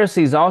the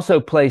Pharisees also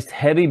placed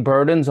heavy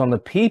burdens on the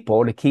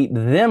people to keep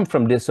them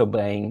from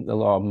disobeying the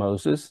law of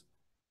Moses.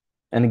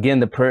 And again,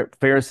 the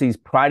Pharisees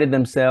prided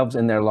themselves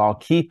in their law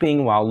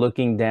keeping while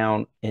looking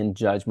down in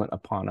judgment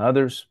upon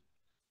others.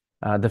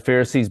 The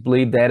Pharisees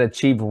believed they had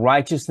achieved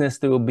righteousness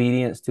through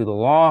obedience to the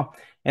law,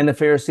 and the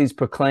Pharisees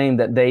proclaimed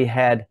that they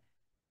had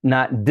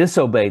not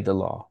disobeyed the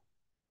law,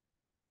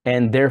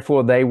 and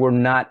therefore they were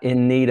not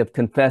in need of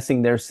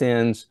confessing their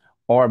sins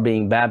or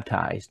being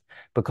baptized,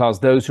 because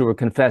those who were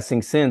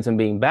confessing sins and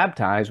being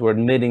baptized were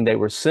admitting they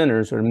were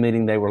sinners or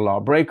admitting they were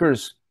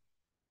lawbreakers,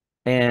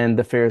 and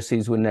the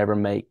Pharisees would never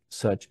make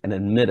such an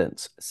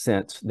admittance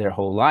since their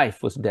whole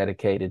life was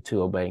dedicated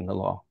to obeying the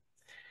law.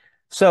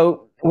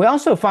 So we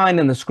also find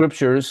in the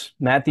scriptures,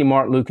 Matthew,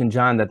 Mark, Luke, and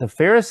John, that the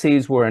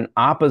Pharisees were in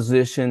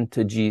opposition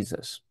to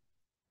Jesus.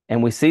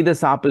 And we see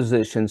this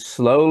opposition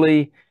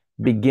slowly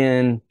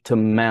begin to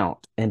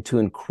mount and to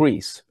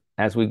increase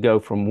as we go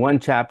from one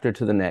chapter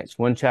to the next,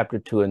 one chapter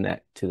to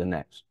the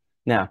next.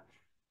 Now,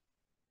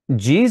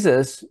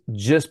 Jesus,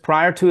 just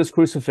prior to his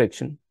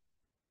crucifixion,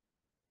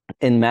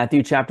 in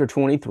Matthew chapter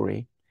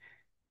 23,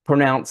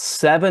 pronounced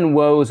 7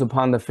 woes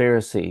upon the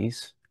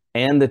Pharisees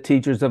and the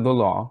teachers of the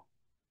law,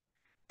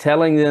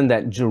 telling them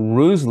that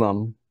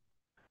Jerusalem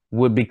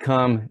would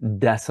become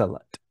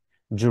desolate.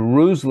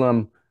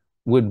 Jerusalem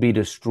would be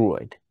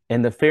destroyed.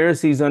 And the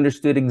Pharisees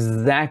understood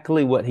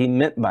exactly what he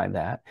meant by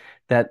that,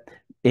 that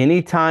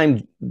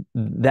anytime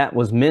that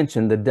was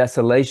mentioned, the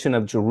desolation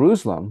of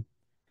Jerusalem,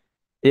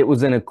 it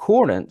was in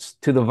accordance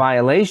to the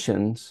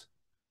violations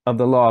of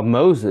the law of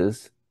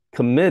Moses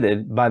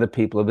committed by the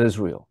people of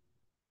Israel.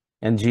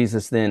 And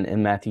Jesus then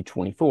in Matthew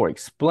 24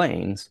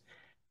 explains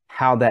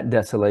how that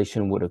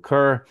desolation would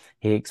occur.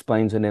 He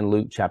explains it in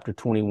Luke chapter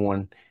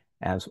 21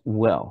 as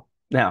well.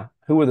 Now,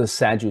 who were the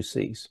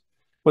Sadducees?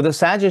 Well, the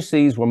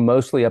Sadducees were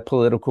mostly a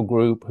political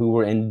group who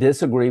were in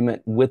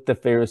disagreement with the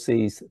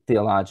Pharisees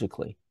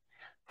theologically.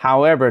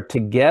 However,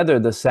 together,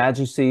 the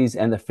Sadducees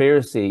and the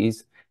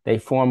Pharisees, they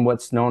form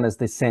what's known as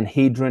the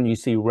Sanhedrin. You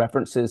see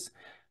references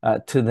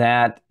to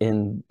that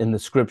in the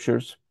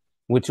scriptures,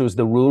 which was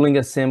the ruling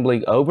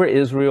assembly over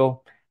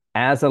Israel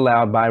as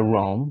allowed by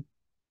Rome.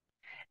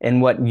 And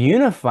what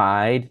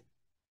unified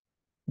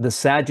the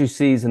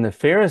Sadducees and the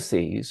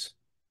Pharisees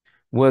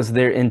was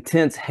their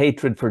intense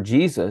hatred for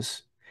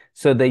Jesus.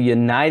 So they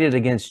united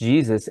against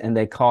Jesus and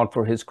they called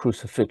for his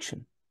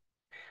crucifixion.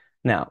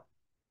 Now,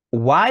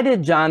 why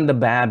did John the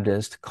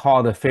Baptist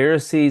call the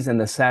Pharisees and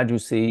the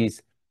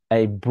Sadducees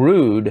a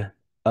brood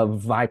of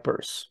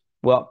vipers?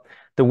 Well,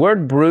 the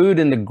word brood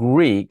in the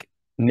Greek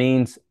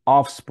means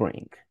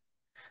offspring.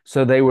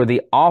 So they were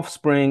the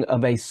offspring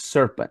of a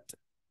serpent.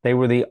 They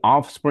were the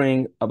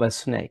offspring of a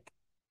snake.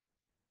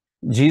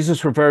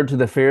 Jesus referred to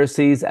the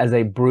Pharisees as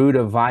a brood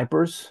of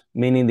vipers,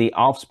 meaning the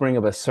offspring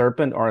of a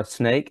serpent or a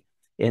snake.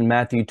 In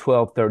Matthew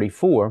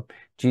 12:34,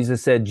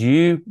 Jesus said,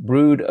 "You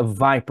brood of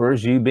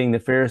vipers," you being the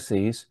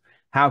Pharisees,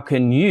 "how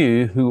can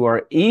you who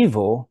are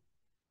evil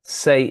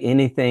say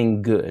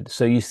anything good?"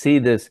 So you see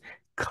this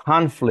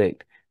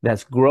conflict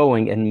that's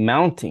growing and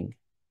mounting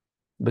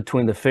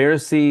between the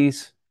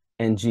Pharisees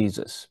and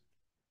Jesus.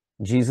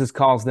 Jesus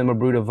calls them a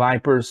brood of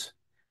vipers.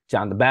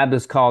 John the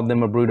Baptist called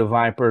them a brood of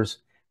vipers.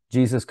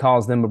 Jesus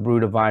calls them a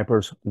brood of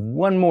vipers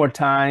one more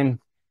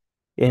time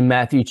in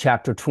Matthew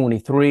chapter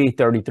 23,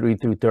 33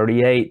 through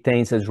 38.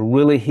 Things has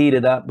really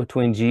heated up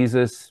between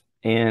Jesus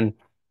and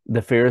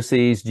the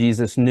Pharisees.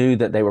 Jesus knew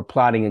that they were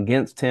plotting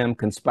against him,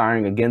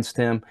 conspiring against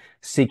him,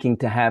 seeking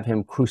to have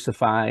him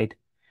crucified.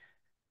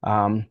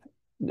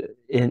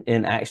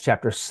 In Acts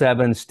chapter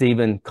 7,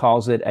 Stephen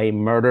calls it a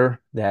murder,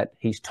 that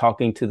he's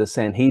talking to the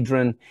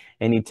Sanhedrin,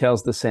 and he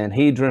tells the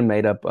Sanhedrin,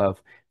 made up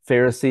of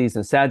Pharisees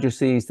and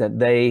Sadducees, that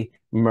they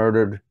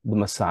murdered the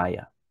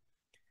Messiah.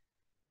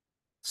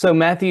 So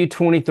Matthew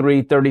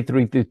 23,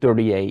 33 through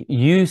 38,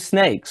 "You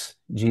snakes,"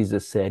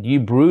 Jesus said, "you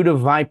brood of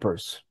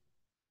vipers,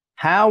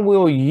 how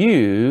will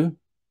you,"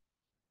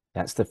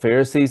 that's the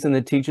Pharisees and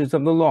the teachers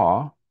of the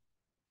law,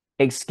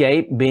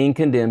 "escape being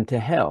condemned to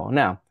hell?"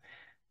 Now,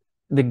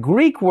 the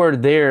Greek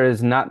word there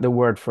is not the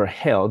word for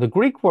hell. The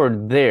Greek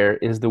word there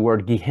is the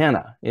word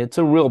Gehenna. It's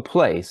a real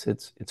place.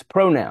 It's a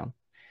pronoun.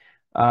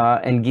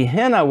 And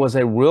Gehenna was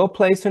a real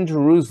place in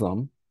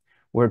Jerusalem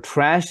where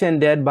trash and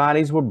dead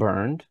bodies were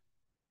burned.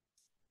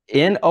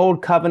 In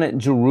Old Covenant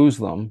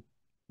Jerusalem,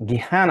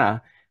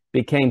 Gehenna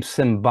became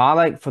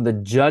symbolic for the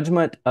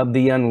judgment of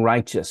the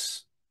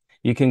unrighteous.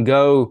 You can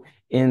go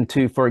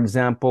into, for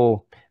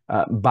example,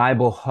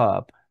 Bible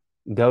Hub.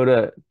 Go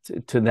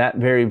to that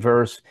very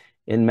verse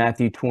in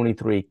Matthew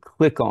 23,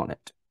 click on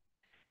it,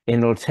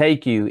 and it'll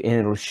take you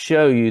and it'll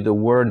show you the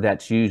word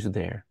that's used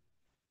there.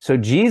 So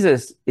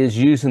Jesus is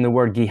using the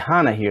word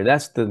Gehenna here.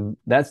 That's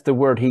the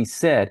word he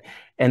said.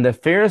 And the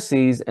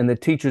Pharisees and the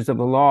teachers of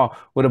the law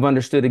would have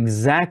understood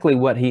exactly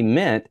what he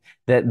meant,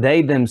 that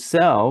they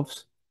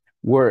themselves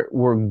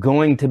were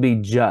going to be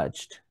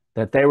judged,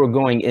 that they were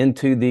going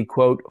into the,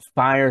 quote,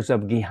 fires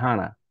of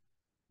Gehenna.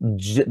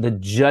 The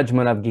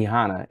judgment of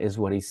Gehenna is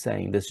what he's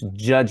saying, this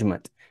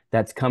judgment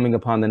that's coming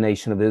upon the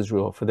nation of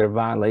Israel for their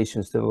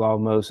violations to the law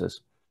of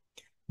Moses.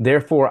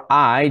 "Therefore,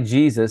 I,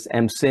 Jesus,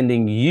 am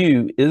sending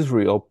you,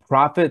 Israel,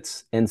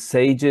 prophets and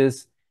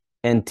sages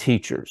and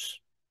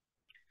teachers."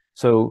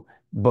 So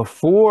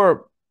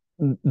before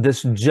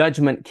this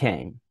judgment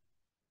came,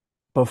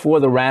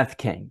 before the wrath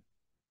came,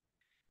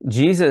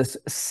 Jesus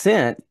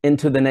sent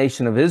into the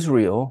nation of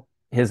Israel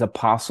his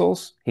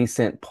apostles. He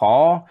sent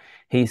Paul.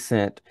 He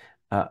sent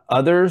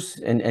others,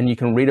 and you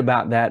can read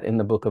about that in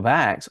the book of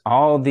Acts.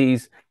 All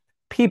these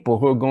people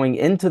who are going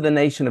into the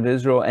nation of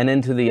Israel and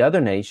into the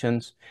other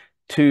nations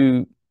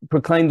to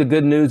proclaim the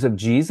good news of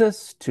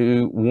Jesus,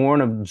 to warn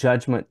of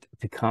judgment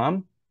to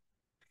come.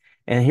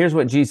 And here's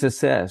what Jesus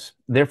says: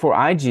 "Therefore,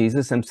 I,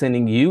 Jesus, am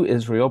sending you,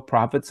 Israel,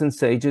 prophets and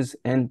sages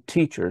and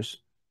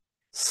teachers.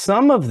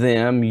 Some of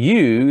them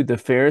you, the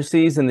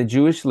Pharisees and the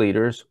Jewish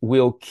leaders,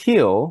 will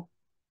kill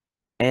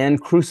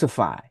and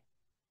crucify."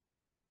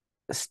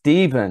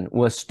 Stephen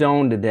was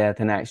stoned to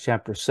death in Acts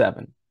chapter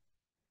 7.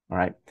 All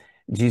right.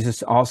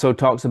 Jesus also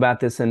talks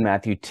about this in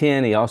Matthew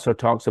 10. He also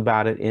talks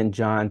about it in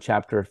John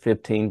chapter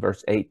 15,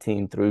 verse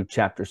 18 through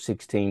chapter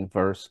 16,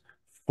 verse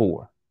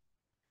 4.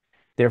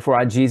 Therefore,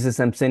 I, Jesus,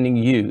 am sending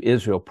you,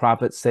 Israel,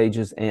 prophets,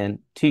 sages, and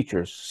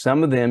teachers.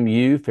 Some of them,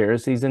 you,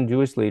 Pharisees and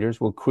Jewish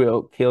leaders, will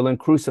kill and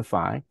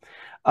crucify.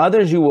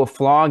 Others you will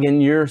flog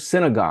in your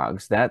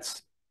synagogues.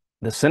 That's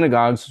the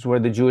synagogues is where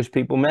the Jewish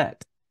people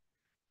met.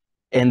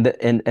 And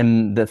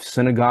the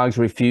synagogues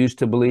refused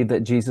to believe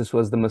that Jesus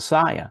was the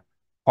Messiah.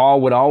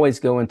 Paul would always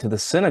go into the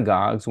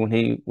synagogues when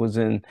he was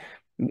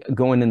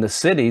going in the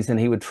cities, and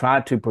he would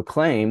try to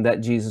proclaim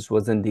that Jesus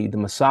was indeed the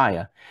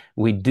Messiah.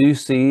 We do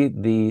see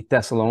the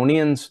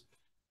Thessalonians,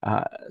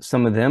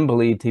 some of them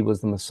believed he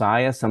was the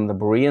Messiah. Some of the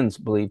Bereans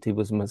believed he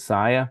was the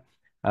Messiah.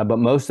 But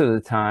most of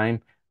the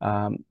time,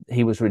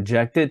 he was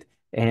rejected.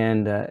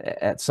 And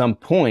at some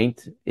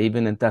point,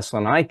 even in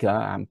Thessalonica,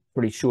 I'm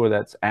pretty sure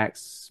that's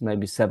Acts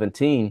maybe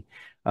 17,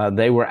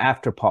 they were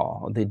after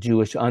Paul, the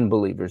Jewish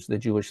unbelievers, the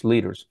Jewish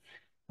leaders.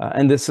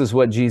 And this is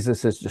what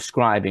Jesus is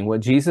describing.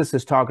 What Jesus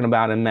is talking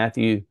about in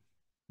Matthew,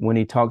 when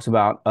he talks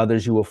about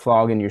others you will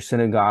flog in your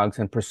synagogues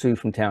and pursue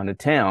from town to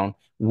town,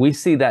 we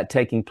see that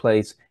taking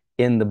place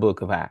in the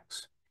book of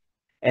Acts.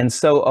 And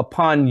so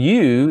upon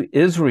you,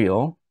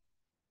 Israel,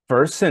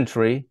 first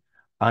century,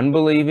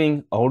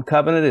 unbelieving Old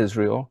Covenant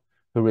Israel,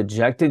 who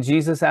rejected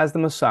Jesus as the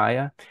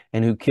Messiah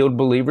and who killed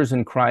believers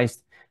in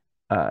Christ,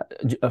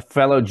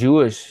 fellow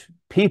Jewish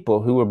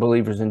people who were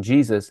believers in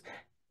Jesus,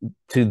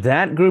 to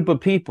that group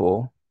of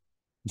people,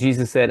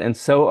 Jesus said, and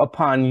so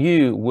upon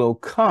you will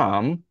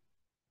come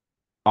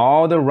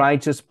all the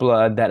righteous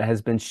blood that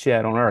has been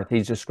shed on earth.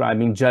 He's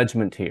describing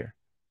judgment here.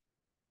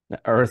 The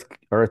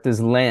earth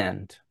is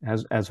land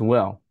as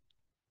well,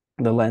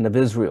 the land of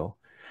Israel.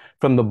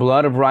 From the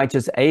blood of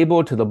righteous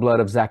Abel to the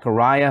blood of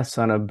Zechariah,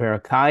 son of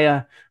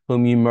Berechiah,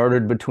 whom you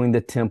murdered between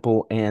the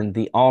temple and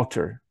the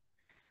altar.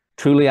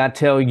 Truly I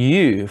tell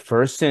you,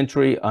 first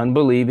century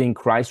unbelieving,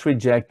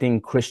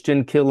 Christ-rejecting,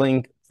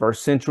 Christian-killing,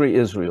 first century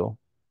Israel,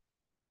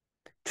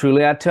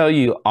 truly I tell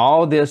you,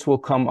 all this will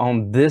come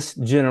on this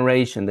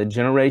generation, the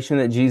generation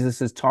that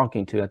Jesus is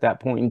talking to at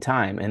that point in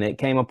time, and it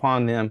came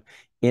upon them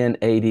in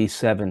AD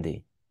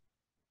 70.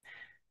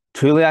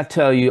 Truly I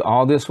tell you,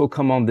 all this will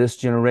come on this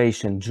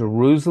generation.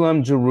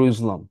 Jerusalem,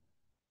 Jerusalem,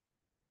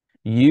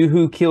 you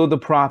who killed the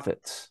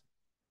prophets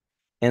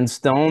and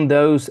stoned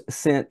those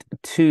sent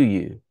to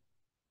you.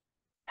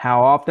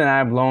 How often I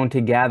have longed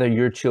to gather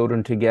your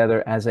children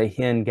together as a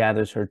hen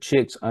gathers her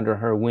chicks under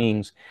her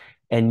wings,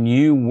 and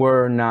you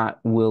were not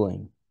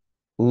willing.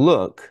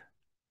 Look,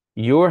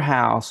 your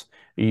house,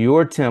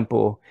 your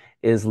temple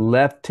is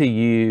left to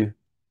you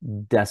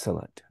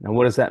desolate. Now,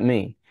 what does that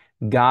mean?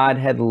 God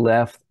had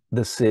left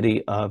the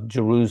city of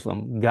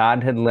Jerusalem.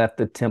 God had left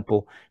the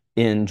temple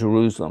in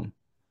Jerusalem.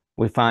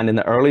 We find in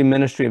the early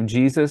ministry of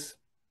Jesus,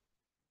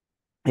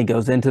 he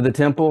goes into the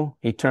temple,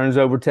 he turns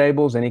over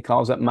tables, and he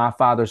calls it my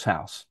Father's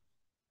house.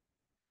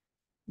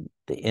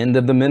 The end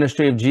of the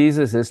ministry of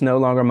Jesus, it's no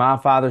longer my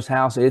Father's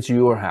house, it's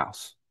your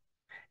house.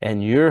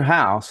 And your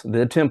house,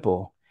 the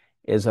temple,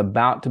 is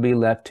about to be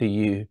left to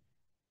you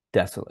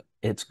desolate.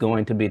 It's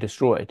going to be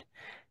destroyed.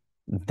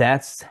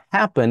 That's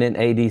happened in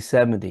AD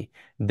 70.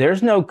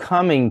 There's no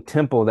coming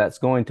temple that's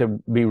going to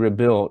be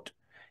rebuilt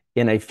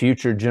in a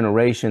future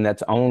generation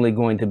that's only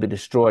going to be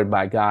destroyed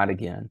by God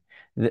again.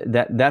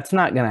 That's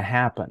not going to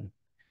happen.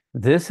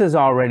 This has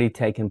already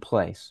taken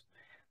place.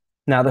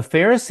 Now, the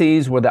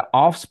Pharisees were the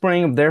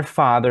offspring of their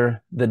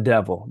father, the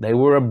devil. They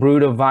were a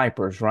brood of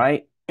vipers,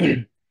 right?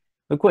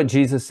 Look what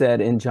Jesus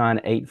said in John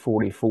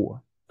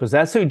 8:44, because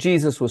that's who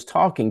Jesus was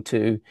talking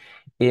to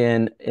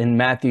in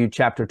Matthew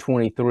chapter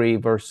 23,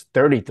 verse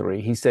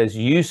 33. He says,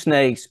 you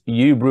snakes,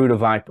 you brood of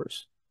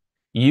vipers,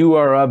 you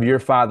are of your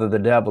father, the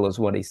devil, is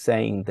what he's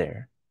saying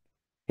there.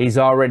 He's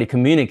already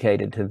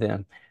communicated to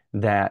them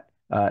that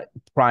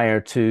prior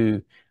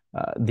to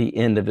the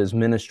end of his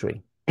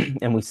ministry.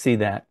 And we see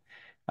that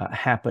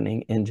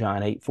happening in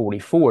John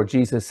 8:44.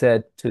 Jesus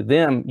said to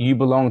them, you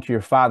belong to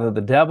your father,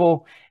 the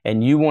devil,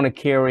 and you want to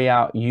carry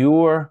out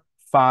your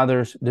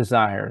father's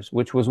desires,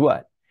 which was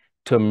what?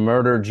 To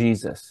murder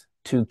Jesus,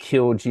 to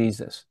kill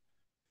Jesus.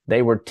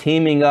 They were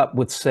teaming up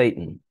with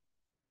Satan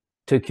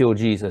to kill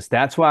Jesus.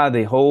 That's why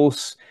the whole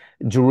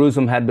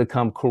Jerusalem had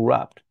become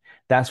corrupt.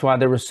 That's why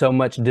there was so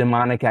much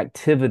demonic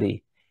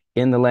activity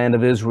in the land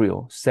of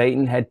Israel.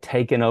 Satan had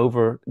taken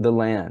over the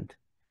land.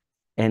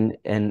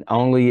 And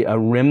only a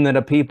remnant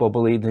of people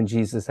believed in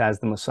Jesus as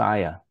the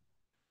Messiah.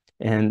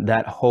 And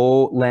that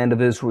whole land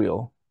of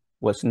Israel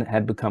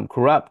had become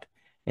corrupt,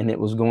 and it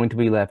was going to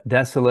be left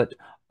desolate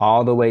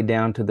all the way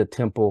down to the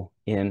temple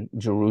in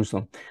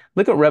Jerusalem.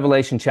 Look at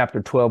Revelation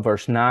chapter 12,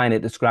 verse 9.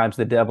 It describes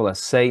the devil as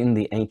Satan,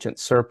 the ancient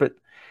serpent.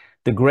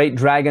 The great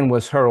dragon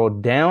was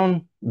hurled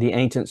down, the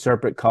ancient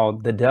serpent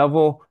called the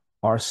devil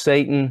or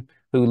Satan,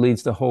 who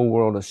leads the whole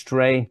world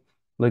astray.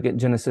 Look at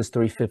Genesis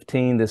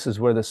 3:15. This is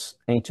where this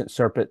ancient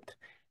serpent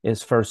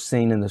is first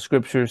seen in the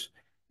scriptures.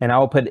 And I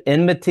will put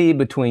enmity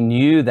between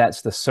you,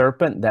 that's the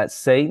serpent, that's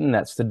Satan,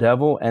 that's the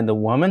devil, and the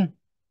woman,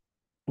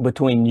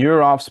 between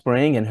your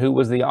offspring. And who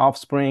was the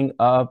offspring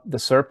of the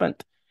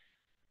serpent?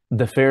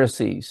 The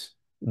Pharisees,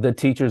 the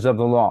teachers of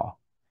the law.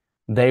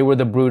 They were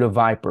the brood of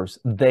vipers.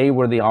 They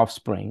were the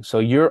offspring. So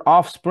your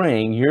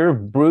offspring, your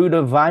brood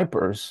of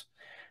vipers,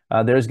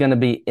 there's going to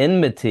be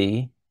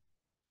enmity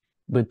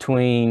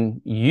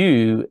between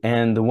you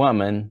and the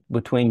woman,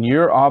 between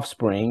your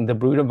offspring, the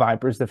brood of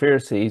vipers, the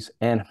Pharisees,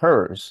 and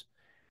hers,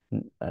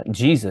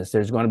 Jesus.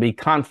 There's going to be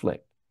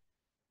conflict,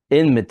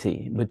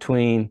 enmity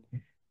between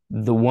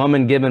the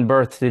woman giving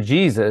birth to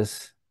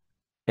Jesus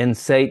and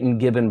Satan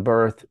giving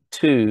birth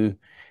to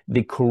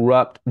the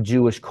corrupt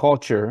Jewish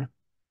culture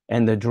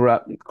and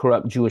the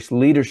corrupt Jewish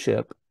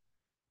leadership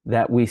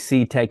that we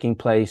see taking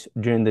place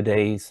during the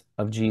days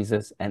of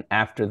Jesus and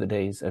after the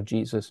days of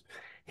Jesus.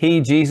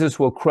 He, Jesus,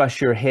 will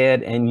crush your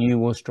head and you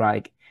will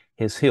strike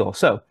his heel.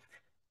 So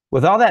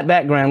with all that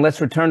background, let's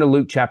return to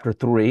Luke chapter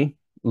 3.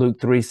 Luke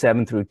 3,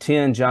 7 through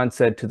 10, John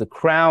said to the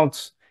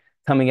crowds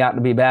coming out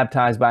to be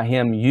baptized by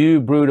him,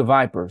 you brood of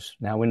vipers.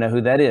 Now we know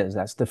who that is.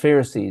 That's the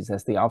Pharisees.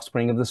 That's the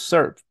offspring of the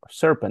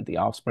serpent, the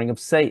offspring of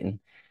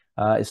Satan.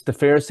 It's the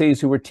Pharisees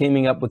who were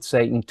teaming up with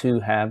Satan to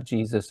have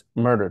Jesus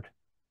murdered.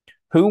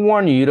 Who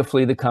warned you to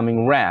flee the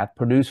coming wrath?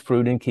 Produce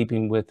fruit in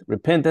keeping with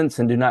repentance,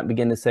 and do not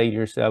begin to say to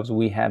yourselves,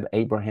 we have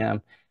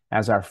Abraham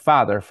as our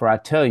father. For I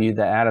tell you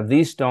that out of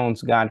these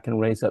stones God can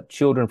raise up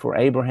children for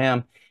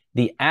Abraham.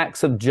 The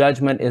axe of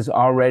judgment is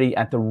already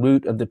at the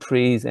root of the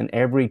trees, and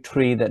every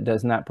tree that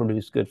does not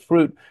produce good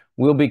fruit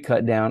will be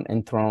cut down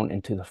and thrown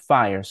into the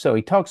fire. So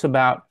he talks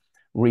about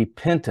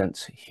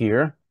repentance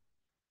here.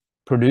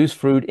 Produce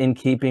fruit in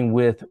keeping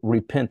with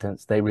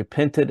repentance. They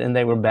repented and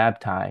they were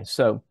baptized.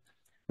 So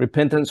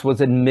repentance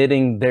was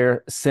admitting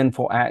their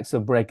sinful acts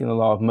of breaking the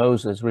law of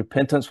Moses.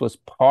 Repentance was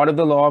part of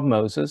the law of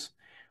Moses,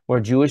 where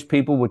Jewish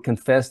people would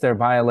confess their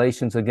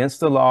violations against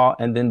the law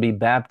and then be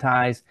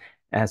baptized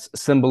as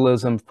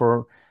symbolism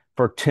for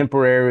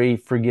temporary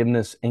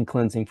forgiveness and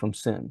cleansing from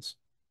sins.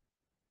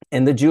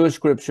 In the Jewish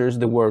scriptures,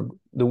 the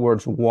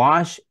words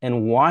wash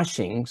and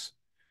washings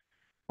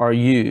are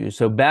used.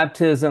 So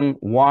baptism,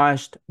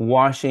 washed,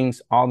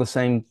 washings, all the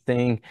same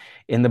thing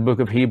in the book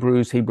of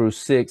Hebrews, Hebrews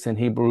 6 and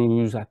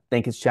Hebrews, I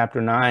think it's chapter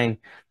 9.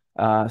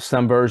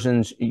 Some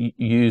versions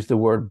use the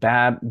word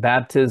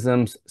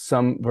baptisms.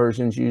 Some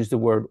versions use the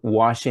word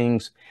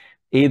washings.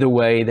 Either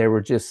way, they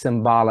were just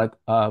symbolic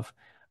of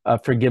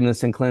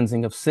forgiveness and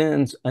cleansing of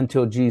sins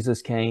until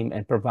Jesus came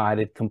and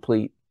provided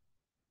complete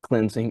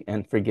cleansing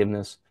and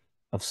forgiveness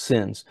of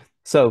sins.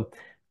 So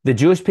the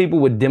Jewish people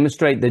would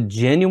demonstrate the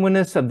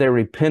genuineness of their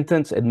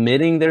repentance,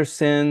 admitting their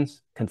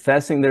sins,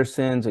 confessing their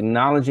sins,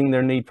 acknowledging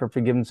their need for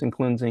forgiveness and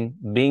cleansing,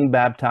 being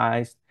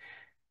baptized.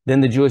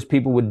 Then the Jewish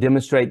people would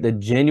demonstrate the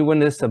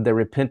genuineness of their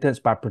repentance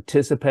by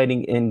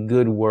participating in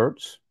good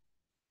works,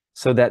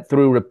 so that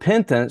through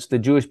repentance, the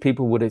Jewish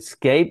people would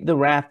escape the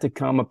wrath to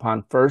come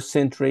upon first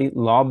century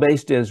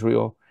law-based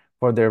Israel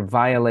for their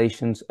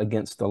violations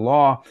against the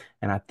law.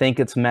 And I think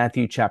it's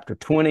Matthew chapter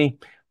 20,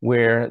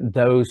 where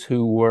those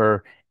who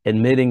were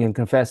admitting and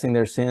confessing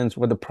their sins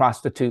were the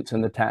prostitutes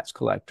and the tax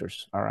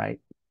collectors. All right,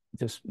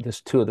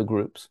 just two of the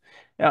groups,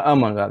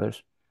 among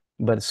others,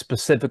 but it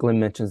specifically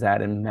mentions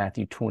that in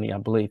Matthew 20, I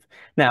believe.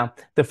 Now,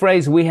 the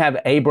phrase, we have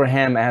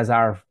Abraham as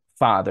our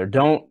father,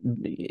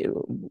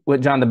 what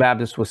John the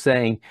Baptist was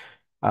saying,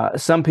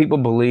 some people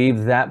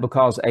believe that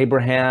because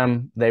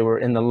Abraham, they were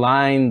in the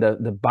line,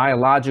 the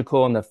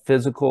biological and the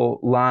physical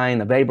line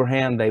of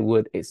Abraham, they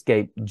would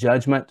escape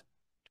judgment.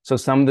 So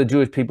some of the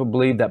Jewish people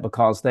believe that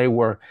because they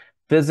were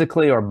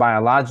physically or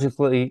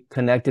biologically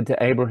connected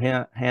to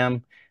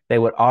Abraham, they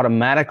would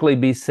automatically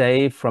be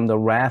saved from the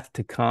wrath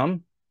to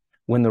come,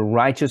 when the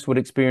righteous would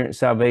experience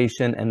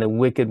salvation and the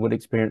wicked would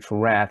experience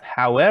wrath.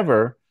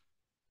 However,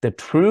 the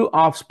true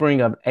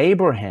offspring of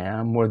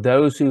Abraham were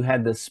those who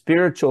had the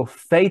spiritual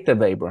faith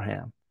of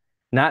Abraham,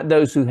 not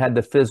those who had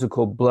the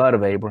physical blood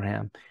of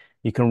Abraham.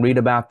 You can read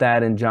about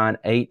that in John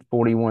 8,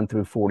 41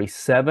 through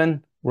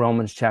 47,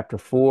 Romans chapter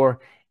 4,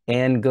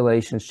 and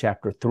Galatians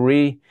chapter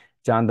 3.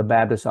 John the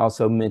Baptist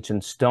also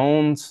mentioned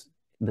stones.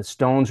 The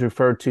stones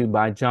referred to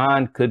by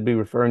John could be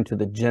referring to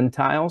the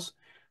Gentiles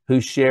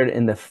who shared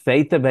in the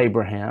faith of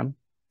Abraham,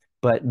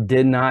 but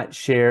did not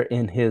share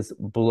in his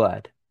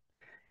blood.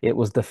 It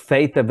was the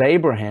faith of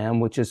Abraham,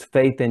 which is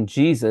faith in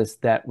Jesus,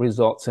 that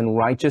results in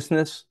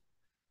righteousness,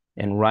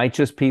 and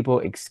righteous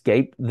people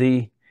escape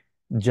the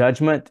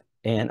judgment,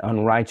 and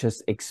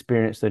unrighteous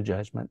experience the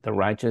judgment. The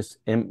righteous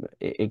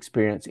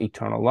experience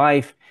eternal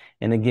life.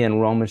 And again,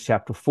 Romans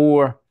chapter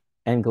 4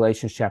 and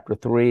Galatians chapter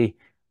 3,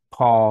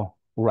 Paul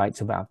writes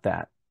about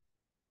that.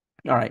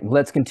 All right,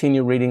 let's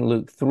continue reading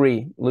Luke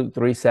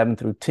 3, 7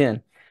 through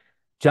 10.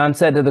 John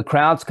said to the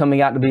crowds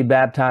coming out to be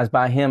baptized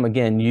by him,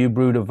 again, you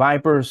brood of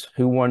vipers,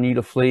 who warn you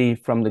to flee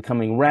from the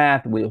coming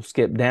wrath? We'll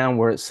skip down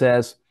where it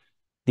says,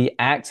 the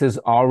axe is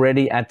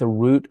already at the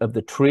root of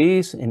the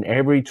trees, and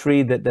every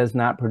tree that does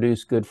not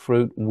produce good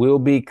fruit will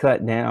be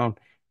cut down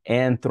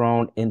and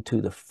thrown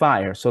into the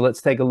fire. So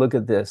let's take a look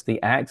at this.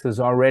 The axe is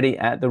already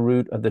at the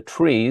root of the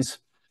trees,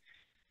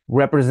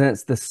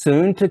 represents the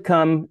soon to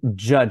come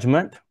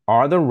judgment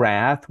or the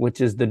wrath,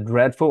 which is the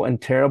dreadful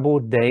and terrible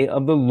day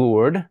of the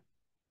Lord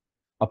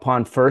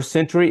upon first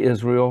century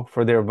Israel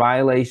for their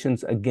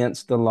violations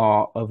against the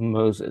law of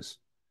Moses.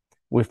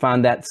 We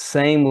find that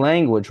same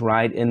language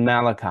right in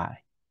Malachi.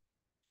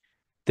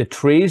 The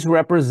trees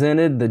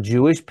represented the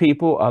Jewish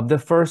people of the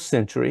first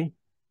century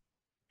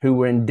who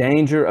were in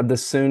danger of the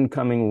soon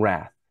coming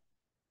wrath.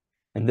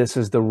 And this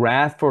is the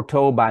wrath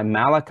foretold by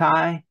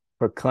Malachi,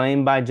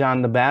 proclaimed by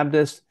John the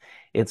Baptist.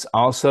 It's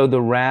also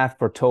the wrath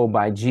foretold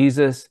by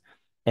Jesus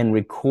and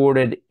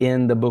recorded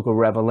in the book of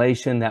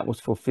Revelation that was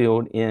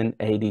fulfilled in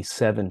AD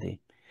 70.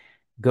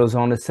 Goes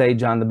on to say,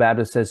 John the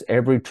Baptist says,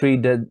 every tree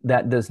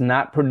that does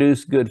not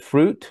produce good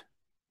fruit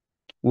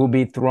will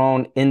be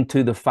thrown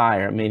into the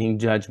fire, meaning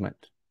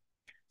judgment.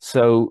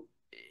 So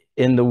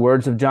in the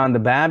words of John the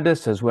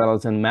Baptist, as well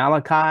as in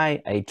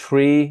Malachi, a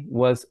tree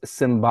was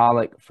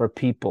symbolic for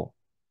people.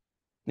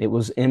 It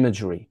was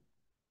imagery.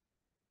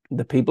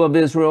 The people of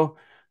Israel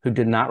who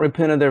did not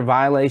repent of their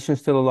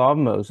violations to the law of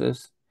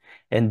Moses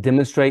and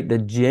demonstrate the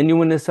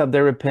genuineness of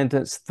their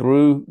repentance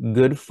through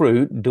good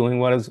fruit, doing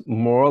what is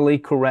morally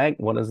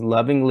correct, what is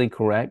lovingly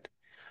correct,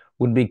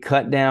 would be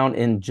cut down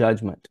in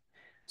judgment.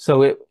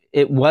 So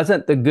it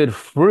wasn't the good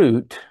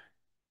fruit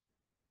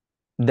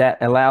that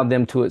allowed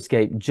them to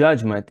escape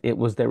judgment. It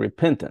was their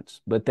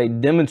repentance. But they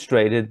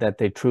demonstrated that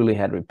they truly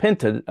had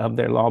repented of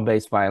their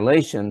law-based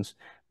violations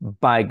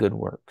by good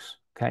works.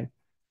 Okay.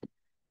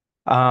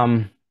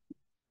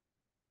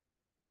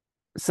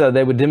 So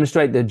they would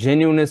demonstrate the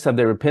genuineness of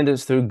their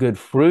repentance through good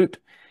fruit.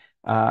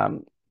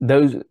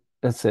 The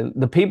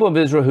people of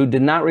Israel who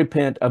did not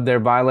repent of their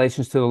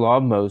violations to the law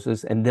of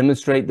Moses and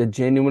demonstrate the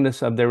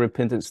genuineness of their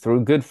repentance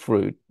through good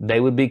fruit, they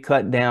would be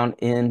cut down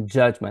in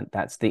judgment.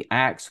 That's the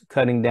axe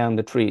cutting down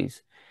the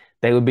trees.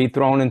 They would be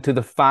thrown into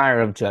the fire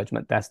of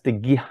judgment. That's the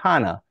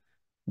Gehenna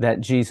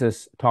that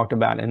Jesus talked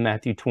about in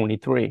Matthew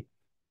 23,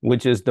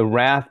 which is the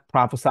wrath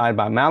prophesied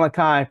by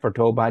Malachi,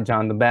 foretold by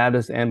John the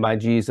Baptist and by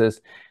Jesus.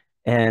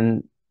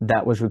 And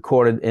that was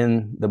recorded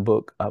in the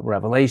book of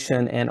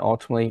Revelation and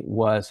ultimately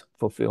was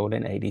fulfilled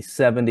in AD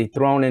 70,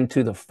 thrown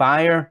into the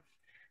fire.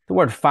 The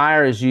word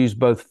fire is used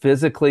both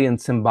physically and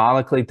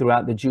symbolically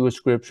throughout the Jewish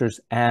scriptures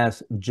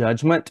as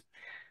judgment.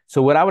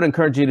 So what I would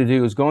encourage you to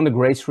do is go on the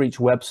Grace Reach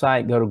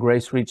website, go to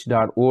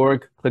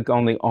gracereach.org, click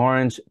on the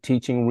orange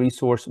teaching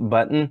resource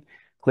button,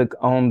 click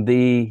on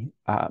the,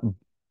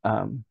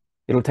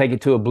 it'll take you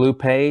to a blue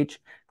page,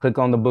 click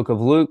on the book of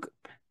Luke,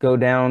 go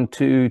down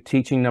to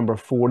teaching number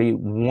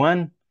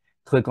 41,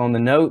 click on the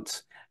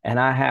notes, and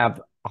I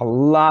have a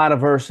lot of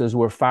verses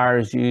where fire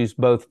is used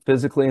both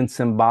physically and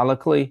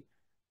symbolically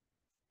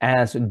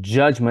as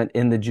judgment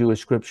in the Jewish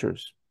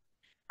scriptures.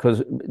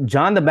 Because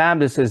John the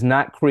Baptist is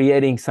not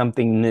creating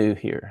something new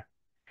here.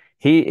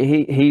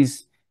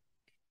 He's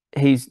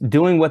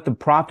doing what the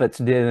prophets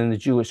did in the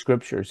Jewish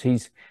scriptures.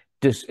 He's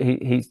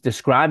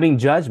describing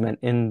judgment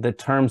in the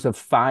terms of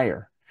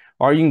fire.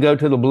 Or you can go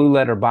to the Blue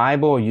Letter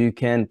Bible. You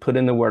can put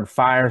in the word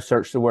fire,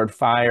 search the word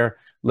fire,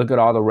 look at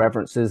all the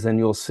references, and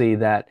you'll see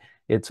that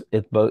it's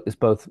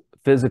both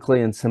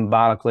physically and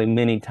symbolically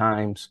many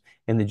times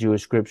in the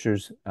Jewish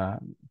scriptures for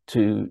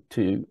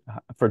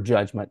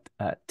judgment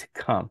to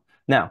come.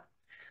 Now,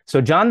 so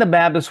John the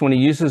Baptist, when he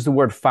uses the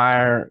word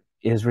fire,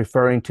 is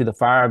referring to the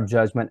fire of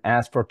judgment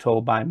as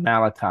foretold by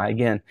Malachi.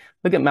 Again,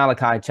 look at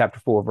Malachi chapter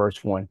 4,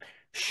 verse 1.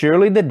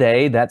 Surely the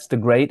day, that's the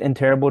great and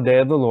terrible day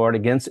of the Lord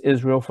against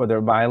Israel for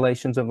their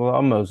violations of the law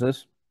of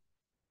Moses.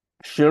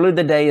 Surely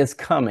the day is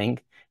coming,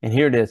 and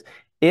here it is.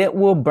 It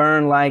will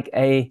burn like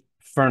a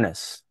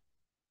furnace.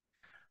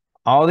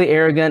 All the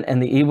arrogant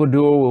and the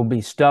evildoer will be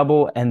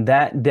stubble, and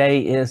that day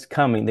is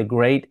coming, the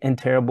great and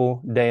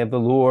terrible day of the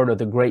Lord, or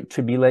the great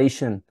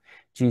tribulation.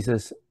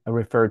 Jesus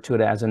referred to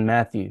it as in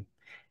Matthew.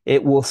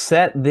 It will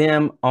set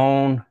them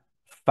on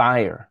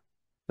fire.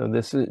 So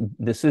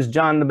this is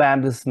John the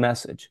Baptist's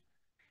message.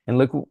 And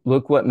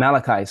look what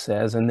Malachi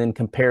says, and then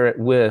compare it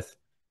with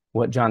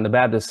what John the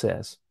Baptist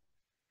says.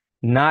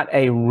 Not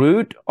a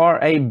root or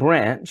a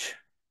branch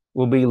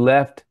will be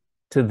left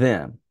to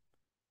them.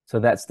 So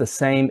that's the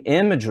same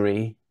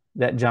imagery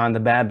that John the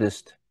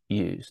Baptist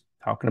used,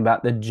 talking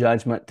about the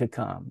judgment to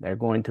come. They're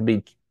going to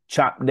be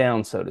chopped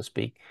down, so to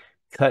speak,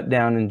 cut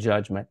down in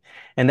judgment.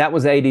 And that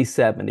was AD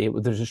 70. It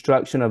was the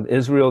destruction of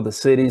Israel, the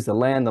cities, the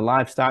land, the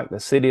livestock, the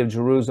city of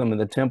Jerusalem,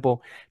 and the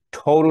temple.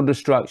 Total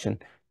destruction,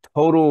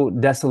 total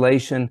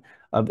desolation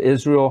of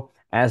Israel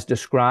as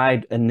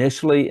described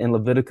initially in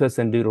Leviticus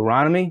and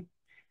Deuteronomy.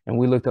 And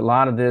we looked at a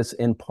lot of this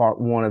in part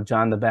 1 of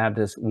John the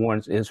Baptist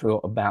warns Israel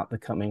about the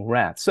coming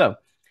wrath. So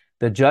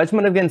the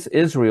judgment against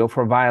Israel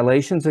for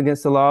violations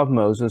against the law of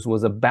Moses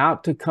was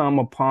about to come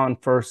upon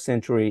first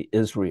century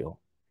Israel.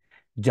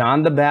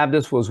 John the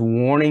Baptist was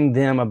warning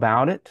them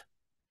about it.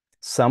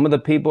 Some of the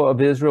people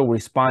of Israel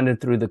responded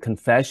through the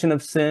confession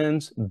of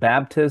sins,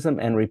 baptism,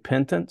 and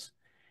repentance.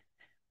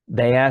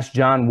 They asked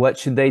John, what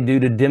should they do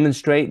to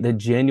demonstrate the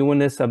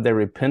genuineness of their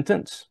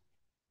repentance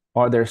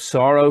or their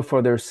sorrow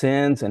for their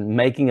sins and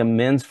making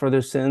amends for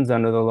their sins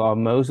under the law of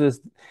Moses,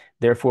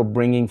 therefore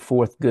bringing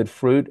forth good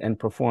fruit and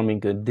performing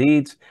good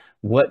deeds?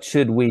 What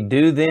should we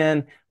do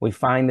then? We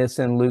find this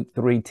in Luke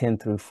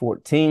 3:10 through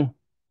 14.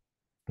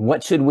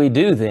 What should we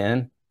do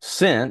then,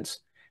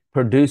 since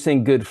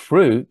producing good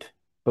fruit,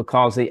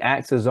 because the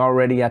axe is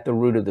already at the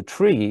root of the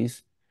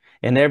trees,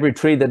 and every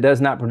tree that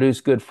does not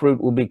produce good fruit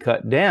will be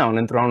cut down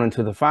and thrown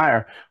into the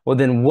fire? Well,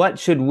 then what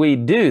should we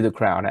do? The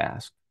crowd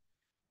asked.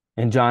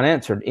 And John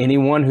answered,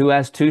 anyone who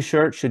has 2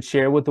 shirts should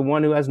share with the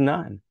one who has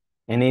none,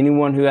 and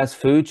anyone who has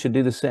food should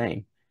do the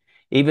same.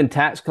 Even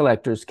tax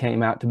collectors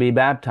came out to be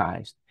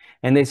baptized.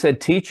 And they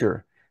said,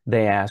 teacher,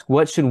 they asked,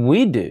 what should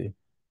we do?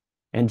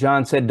 And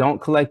John said, don't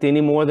collect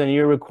any more than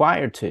you're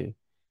required to.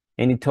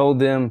 And he told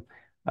them,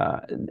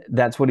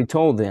 that's what he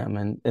told them.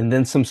 And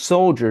then some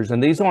soldiers,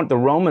 and these aren't the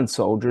Roman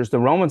soldiers. The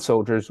Roman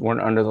soldiers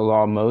weren't under the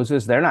law of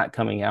Moses. They're not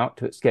coming out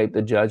to escape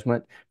the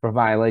judgment for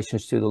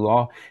violations to the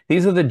law.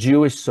 These are the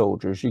Jewish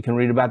soldiers. You can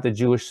read about the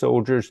Jewish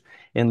soldiers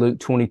in Luke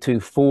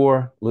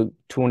 22:4, Luke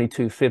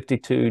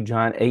 22:52,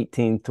 John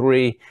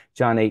 18:3,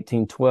 John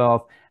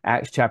 18:12,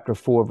 Acts chapter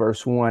 4,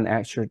 verse 1,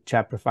 Acts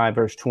chapter 5,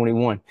 verse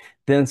 21.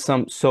 Then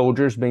some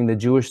soldiers, being the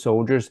Jewish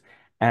soldiers,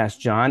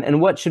 asked John,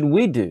 and what should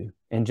we do?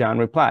 And John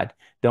replied,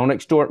 don't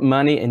extort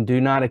money and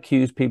do not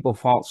accuse people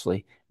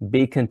falsely.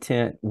 Be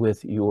content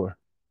with your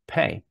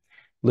pay.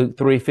 Luke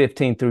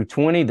 3:15 through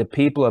 20, the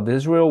people of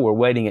Israel were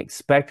waiting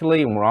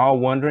expectantly and were all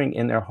wondering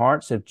in their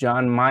hearts if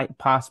John might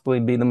possibly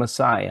be the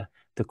Messiah,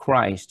 the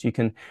Christ. You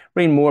can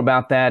read more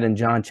about that in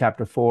John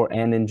chapter 4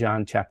 and in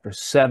John chapter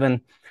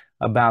 7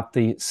 about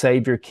the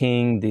Savior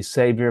King, the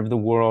Savior of the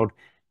world,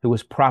 who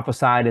was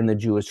prophesied in the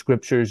Jewish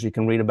scriptures. You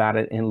can read about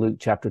it in Luke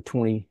chapter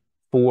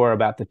 24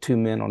 about the 2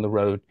 men on the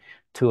road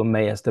to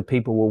Emmaus. The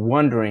people were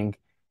wondering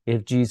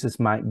if Jesus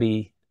might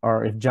be,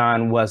 or if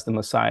John was the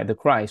Messiah, the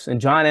Christ.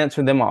 And John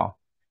answered them all,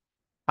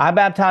 I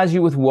baptize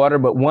you with water,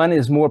 but one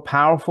is more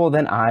powerful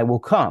than I will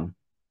come,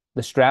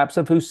 the straps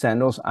of whose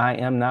sandals I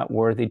am not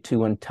worthy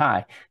to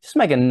untie. Just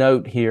make a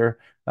note here,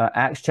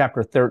 Acts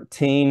chapter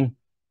 13.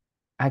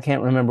 I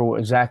can't remember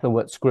exactly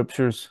what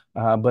scriptures,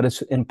 but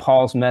it's in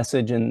Paul's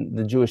message in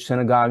the Jewish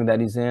synagogue that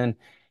he's in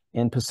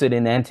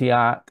Pisidian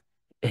Antioch.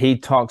 He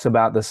talks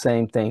about the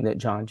same thing that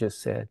John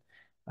just said.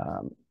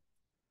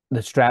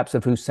 The straps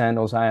of whose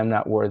sandals I am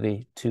not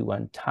worthy to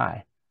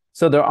untie.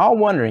 So they're all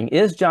wondering,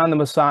 is John the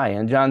Messiah?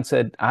 And John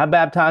said, I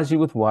baptize you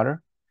with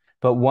water,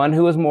 but one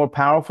who is more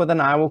powerful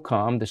than I will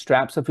come, the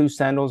straps of whose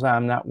sandals I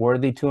am not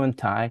worthy to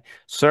untie.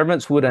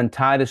 Servants would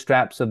untie the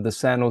straps of the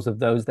sandals of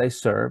those they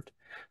served.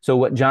 So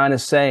what John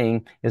is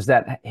saying is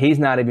that he's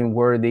not even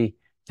worthy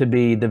to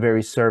be the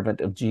very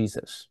servant of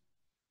Jesus.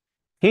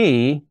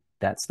 He,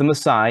 that's the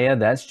Messiah,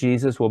 that's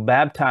Jesus, will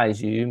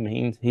baptize you,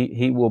 means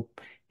he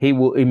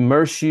will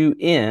immerse you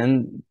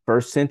in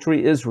first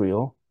century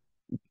Israel,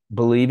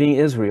 believing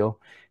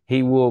Israel.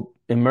 He will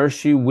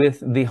immerse you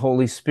with the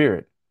Holy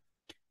Spirit,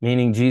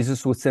 meaning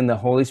Jesus will send the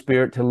Holy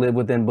Spirit to live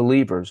within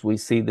believers. We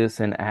see this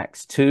in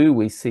Acts 2.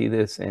 We see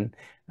this in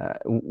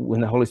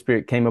when the Holy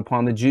Spirit came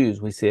upon the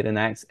Jews. We see it in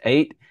Acts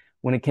 8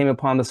 when it came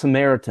upon the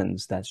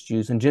Samaritans. That's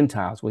Jews and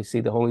Gentiles. We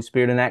see the Holy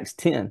Spirit in Acts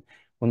 10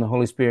 when the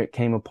Holy Spirit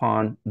came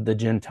upon the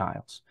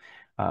Gentiles.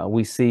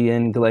 We see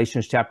in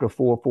Galatians chapter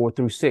 4, 4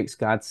 through 6,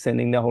 God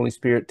sending the Holy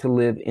Spirit to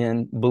live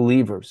in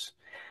believers.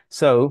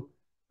 So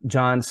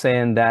John's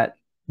saying that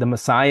the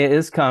Messiah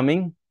is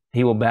coming.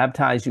 He will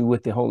baptize you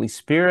with the Holy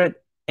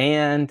Spirit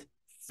and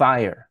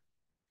fire.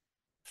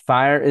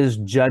 Fire is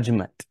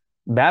judgment.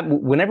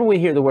 Whenever we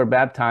hear the word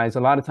baptize,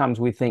 a lot of times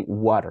we think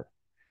water.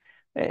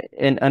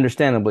 And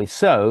understandably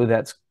so,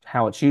 that's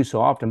how it's used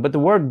so often. But the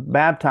word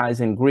baptize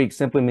in Greek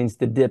simply means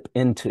to dip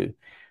into.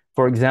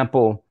 For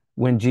example,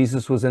 when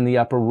Jesus was in the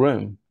upper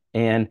room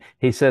and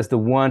he says, the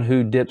one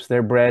who dips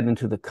their bread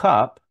into the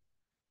cup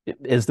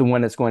is the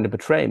one that's going to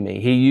betray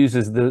me. He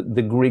uses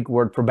the Greek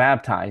word for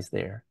baptize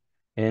there.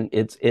 And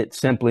it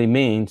simply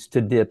means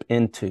to dip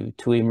into,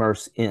 to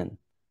immerse in.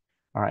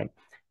 All right.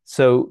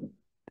 So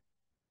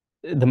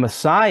the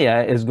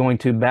Messiah is going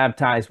to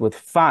baptize with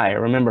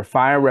fire. Remember,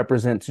 fire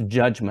represents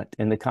judgment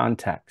in the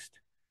context.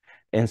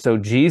 And so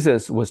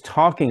Jesus was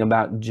talking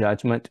about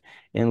judgment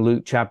in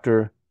Luke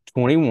chapter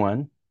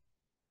 21,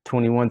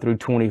 21 through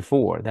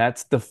 24.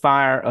 That's the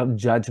fire of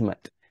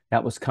judgment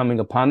that was coming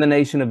upon the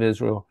nation of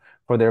Israel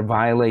for their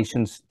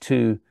violations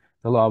to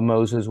the law of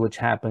Moses, which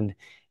happened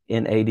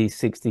in AD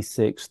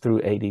 66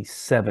 through AD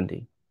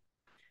 70.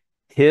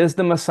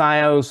 The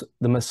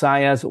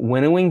Messiah's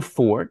winnowing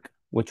fork,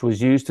 which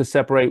was used to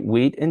separate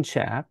wheat and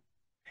chaff,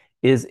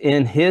 is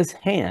in his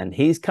hand.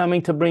 He's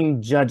coming to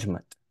bring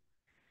judgment.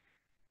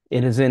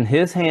 It is in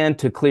his hand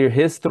to clear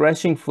his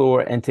threshing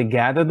floor and to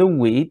gather the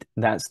wheat.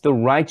 That's the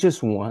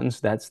righteous ones.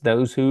 That's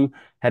those who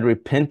had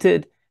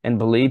repented and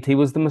believed he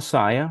was the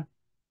Messiah.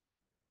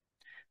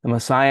 The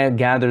Messiah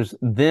gathers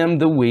them,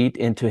 the wheat,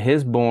 into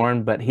his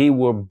barn, but he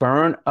will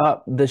burn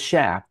up the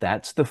chaff.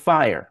 That's the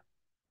fire.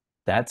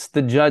 That's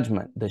the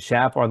judgment. The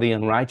chaff are the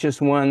unrighteous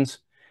ones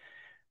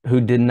who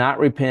did not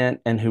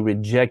repent and who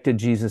rejected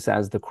Jesus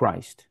as the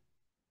Christ.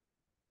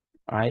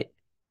 All right.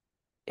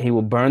 He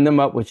will burn them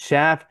up with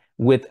chaff,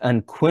 with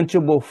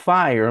unquenchable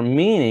fire,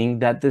 meaning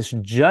that this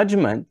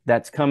judgment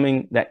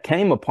that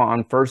came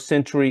upon first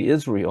century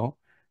Israel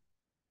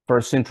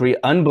first century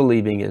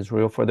unbelieving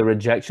Israel for the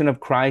rejection of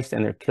Christ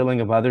and their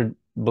killing of other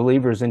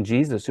believers in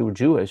Jesus who were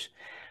Jewish,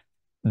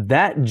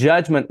 that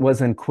judgment was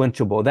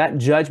unquenchable. That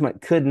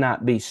judgment could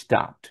not be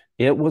stopped.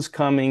 It was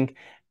coming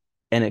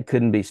and it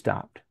couldn't be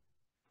stopped.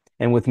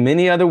 And with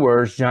many other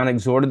words, John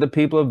exhorted the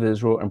people of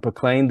Israel and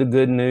proclaimed the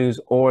good news,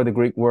 or the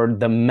Greek word,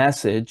 the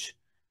message,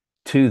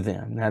 to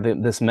them. Now,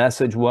 this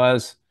message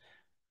was,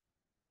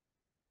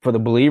 for the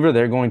believer,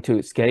 they're going to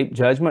escape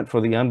judgment.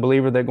 For the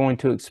unbeliever, they're going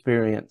to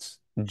experience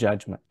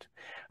judgment.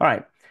 All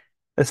right,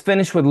 let's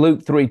finish with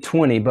Luke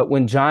 3:20. But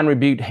when John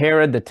rebuked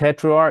Herod the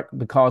Tetrarch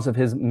because of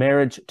his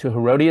marriage to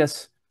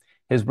Herodias,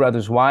 his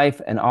brother's wife,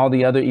 and all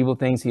the other evil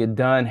things he had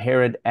done,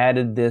 Herod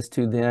added this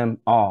to them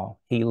all.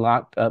 He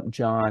locked up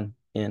John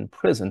in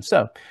prison.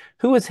 So,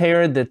 who is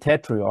Herod the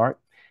Tetrarch?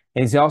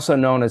 And he's also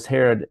known as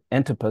Herod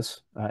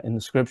Antipas in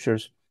the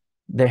scriptures.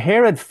 The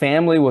Herod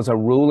family was a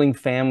ruling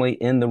family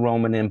in the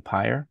Roman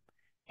Empire.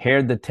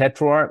 Herod the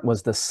Tetrarch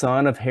was the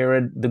son of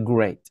Herod the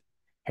Great.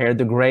 Herod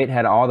the Great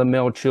had all the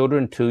male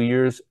children 2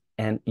 years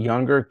and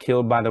younger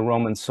killed by the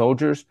Roman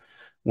soldiers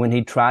when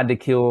he tried to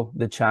kill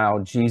the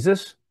child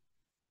Jesus.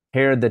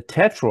 Herod the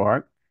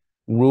Tetrarch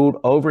ruled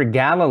over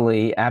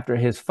Galilee after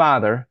his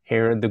father,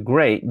 Herod the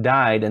Great,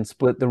 died and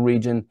split the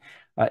region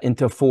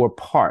into 4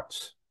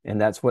 parts. And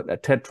that's what a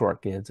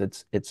tetrarch is.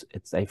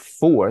 It's a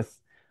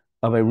fourth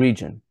of a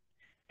region.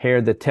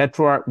 Herod the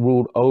Tetrarch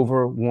ruled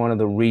over one of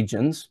the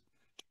regions.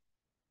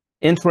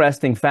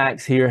 Interesting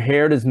facts here.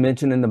 Herod is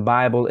mentioned in the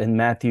Bible in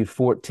Matthew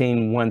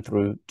 14:1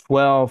 through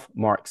 12,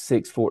 Mark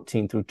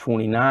 6:14 through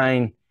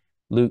 29,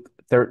 Luke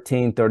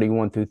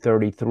 13:31 through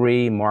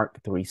 33,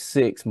 Mark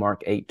 3:6,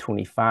 Mark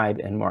 8:25,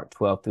 and Mark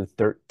 12 through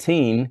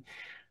 13.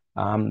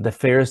 The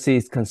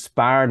Pharisees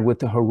conspired with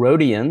the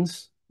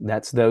Herodians,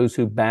 that's those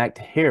who backed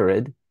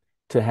Herod,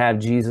 to have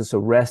Jesus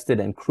arrested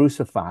and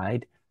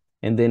crucified.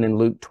 And then in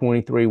Luke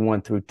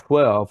 23:1 through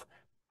 12,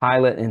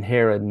 Pilate and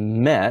Herod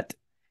met.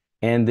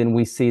 And then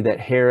we see that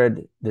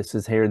Herod, this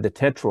is Herod the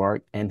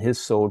Tetrarch, and his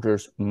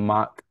soldiers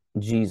mock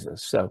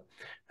Jesus. So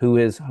who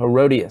is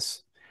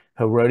Herodias?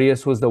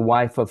 Herodias was the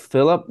wife of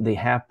Philip, the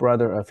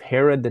half-brother of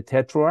Herod the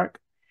Tetrarch.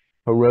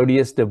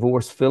 Herodias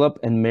divorced Philip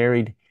and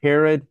married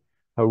Herod.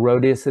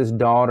 Herodias'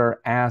 daughter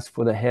asked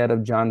for the head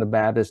of John the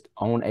Baptist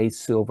on a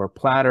silver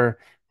platter.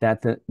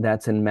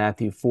 That's in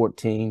Matthew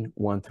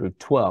 14:1 through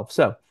 12.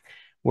 So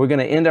we're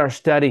going to end our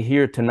study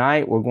here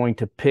tonight. We're going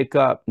to pick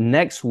up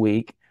next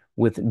week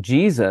with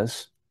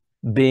Jesus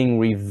being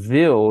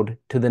revealed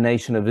to the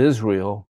nation of Israel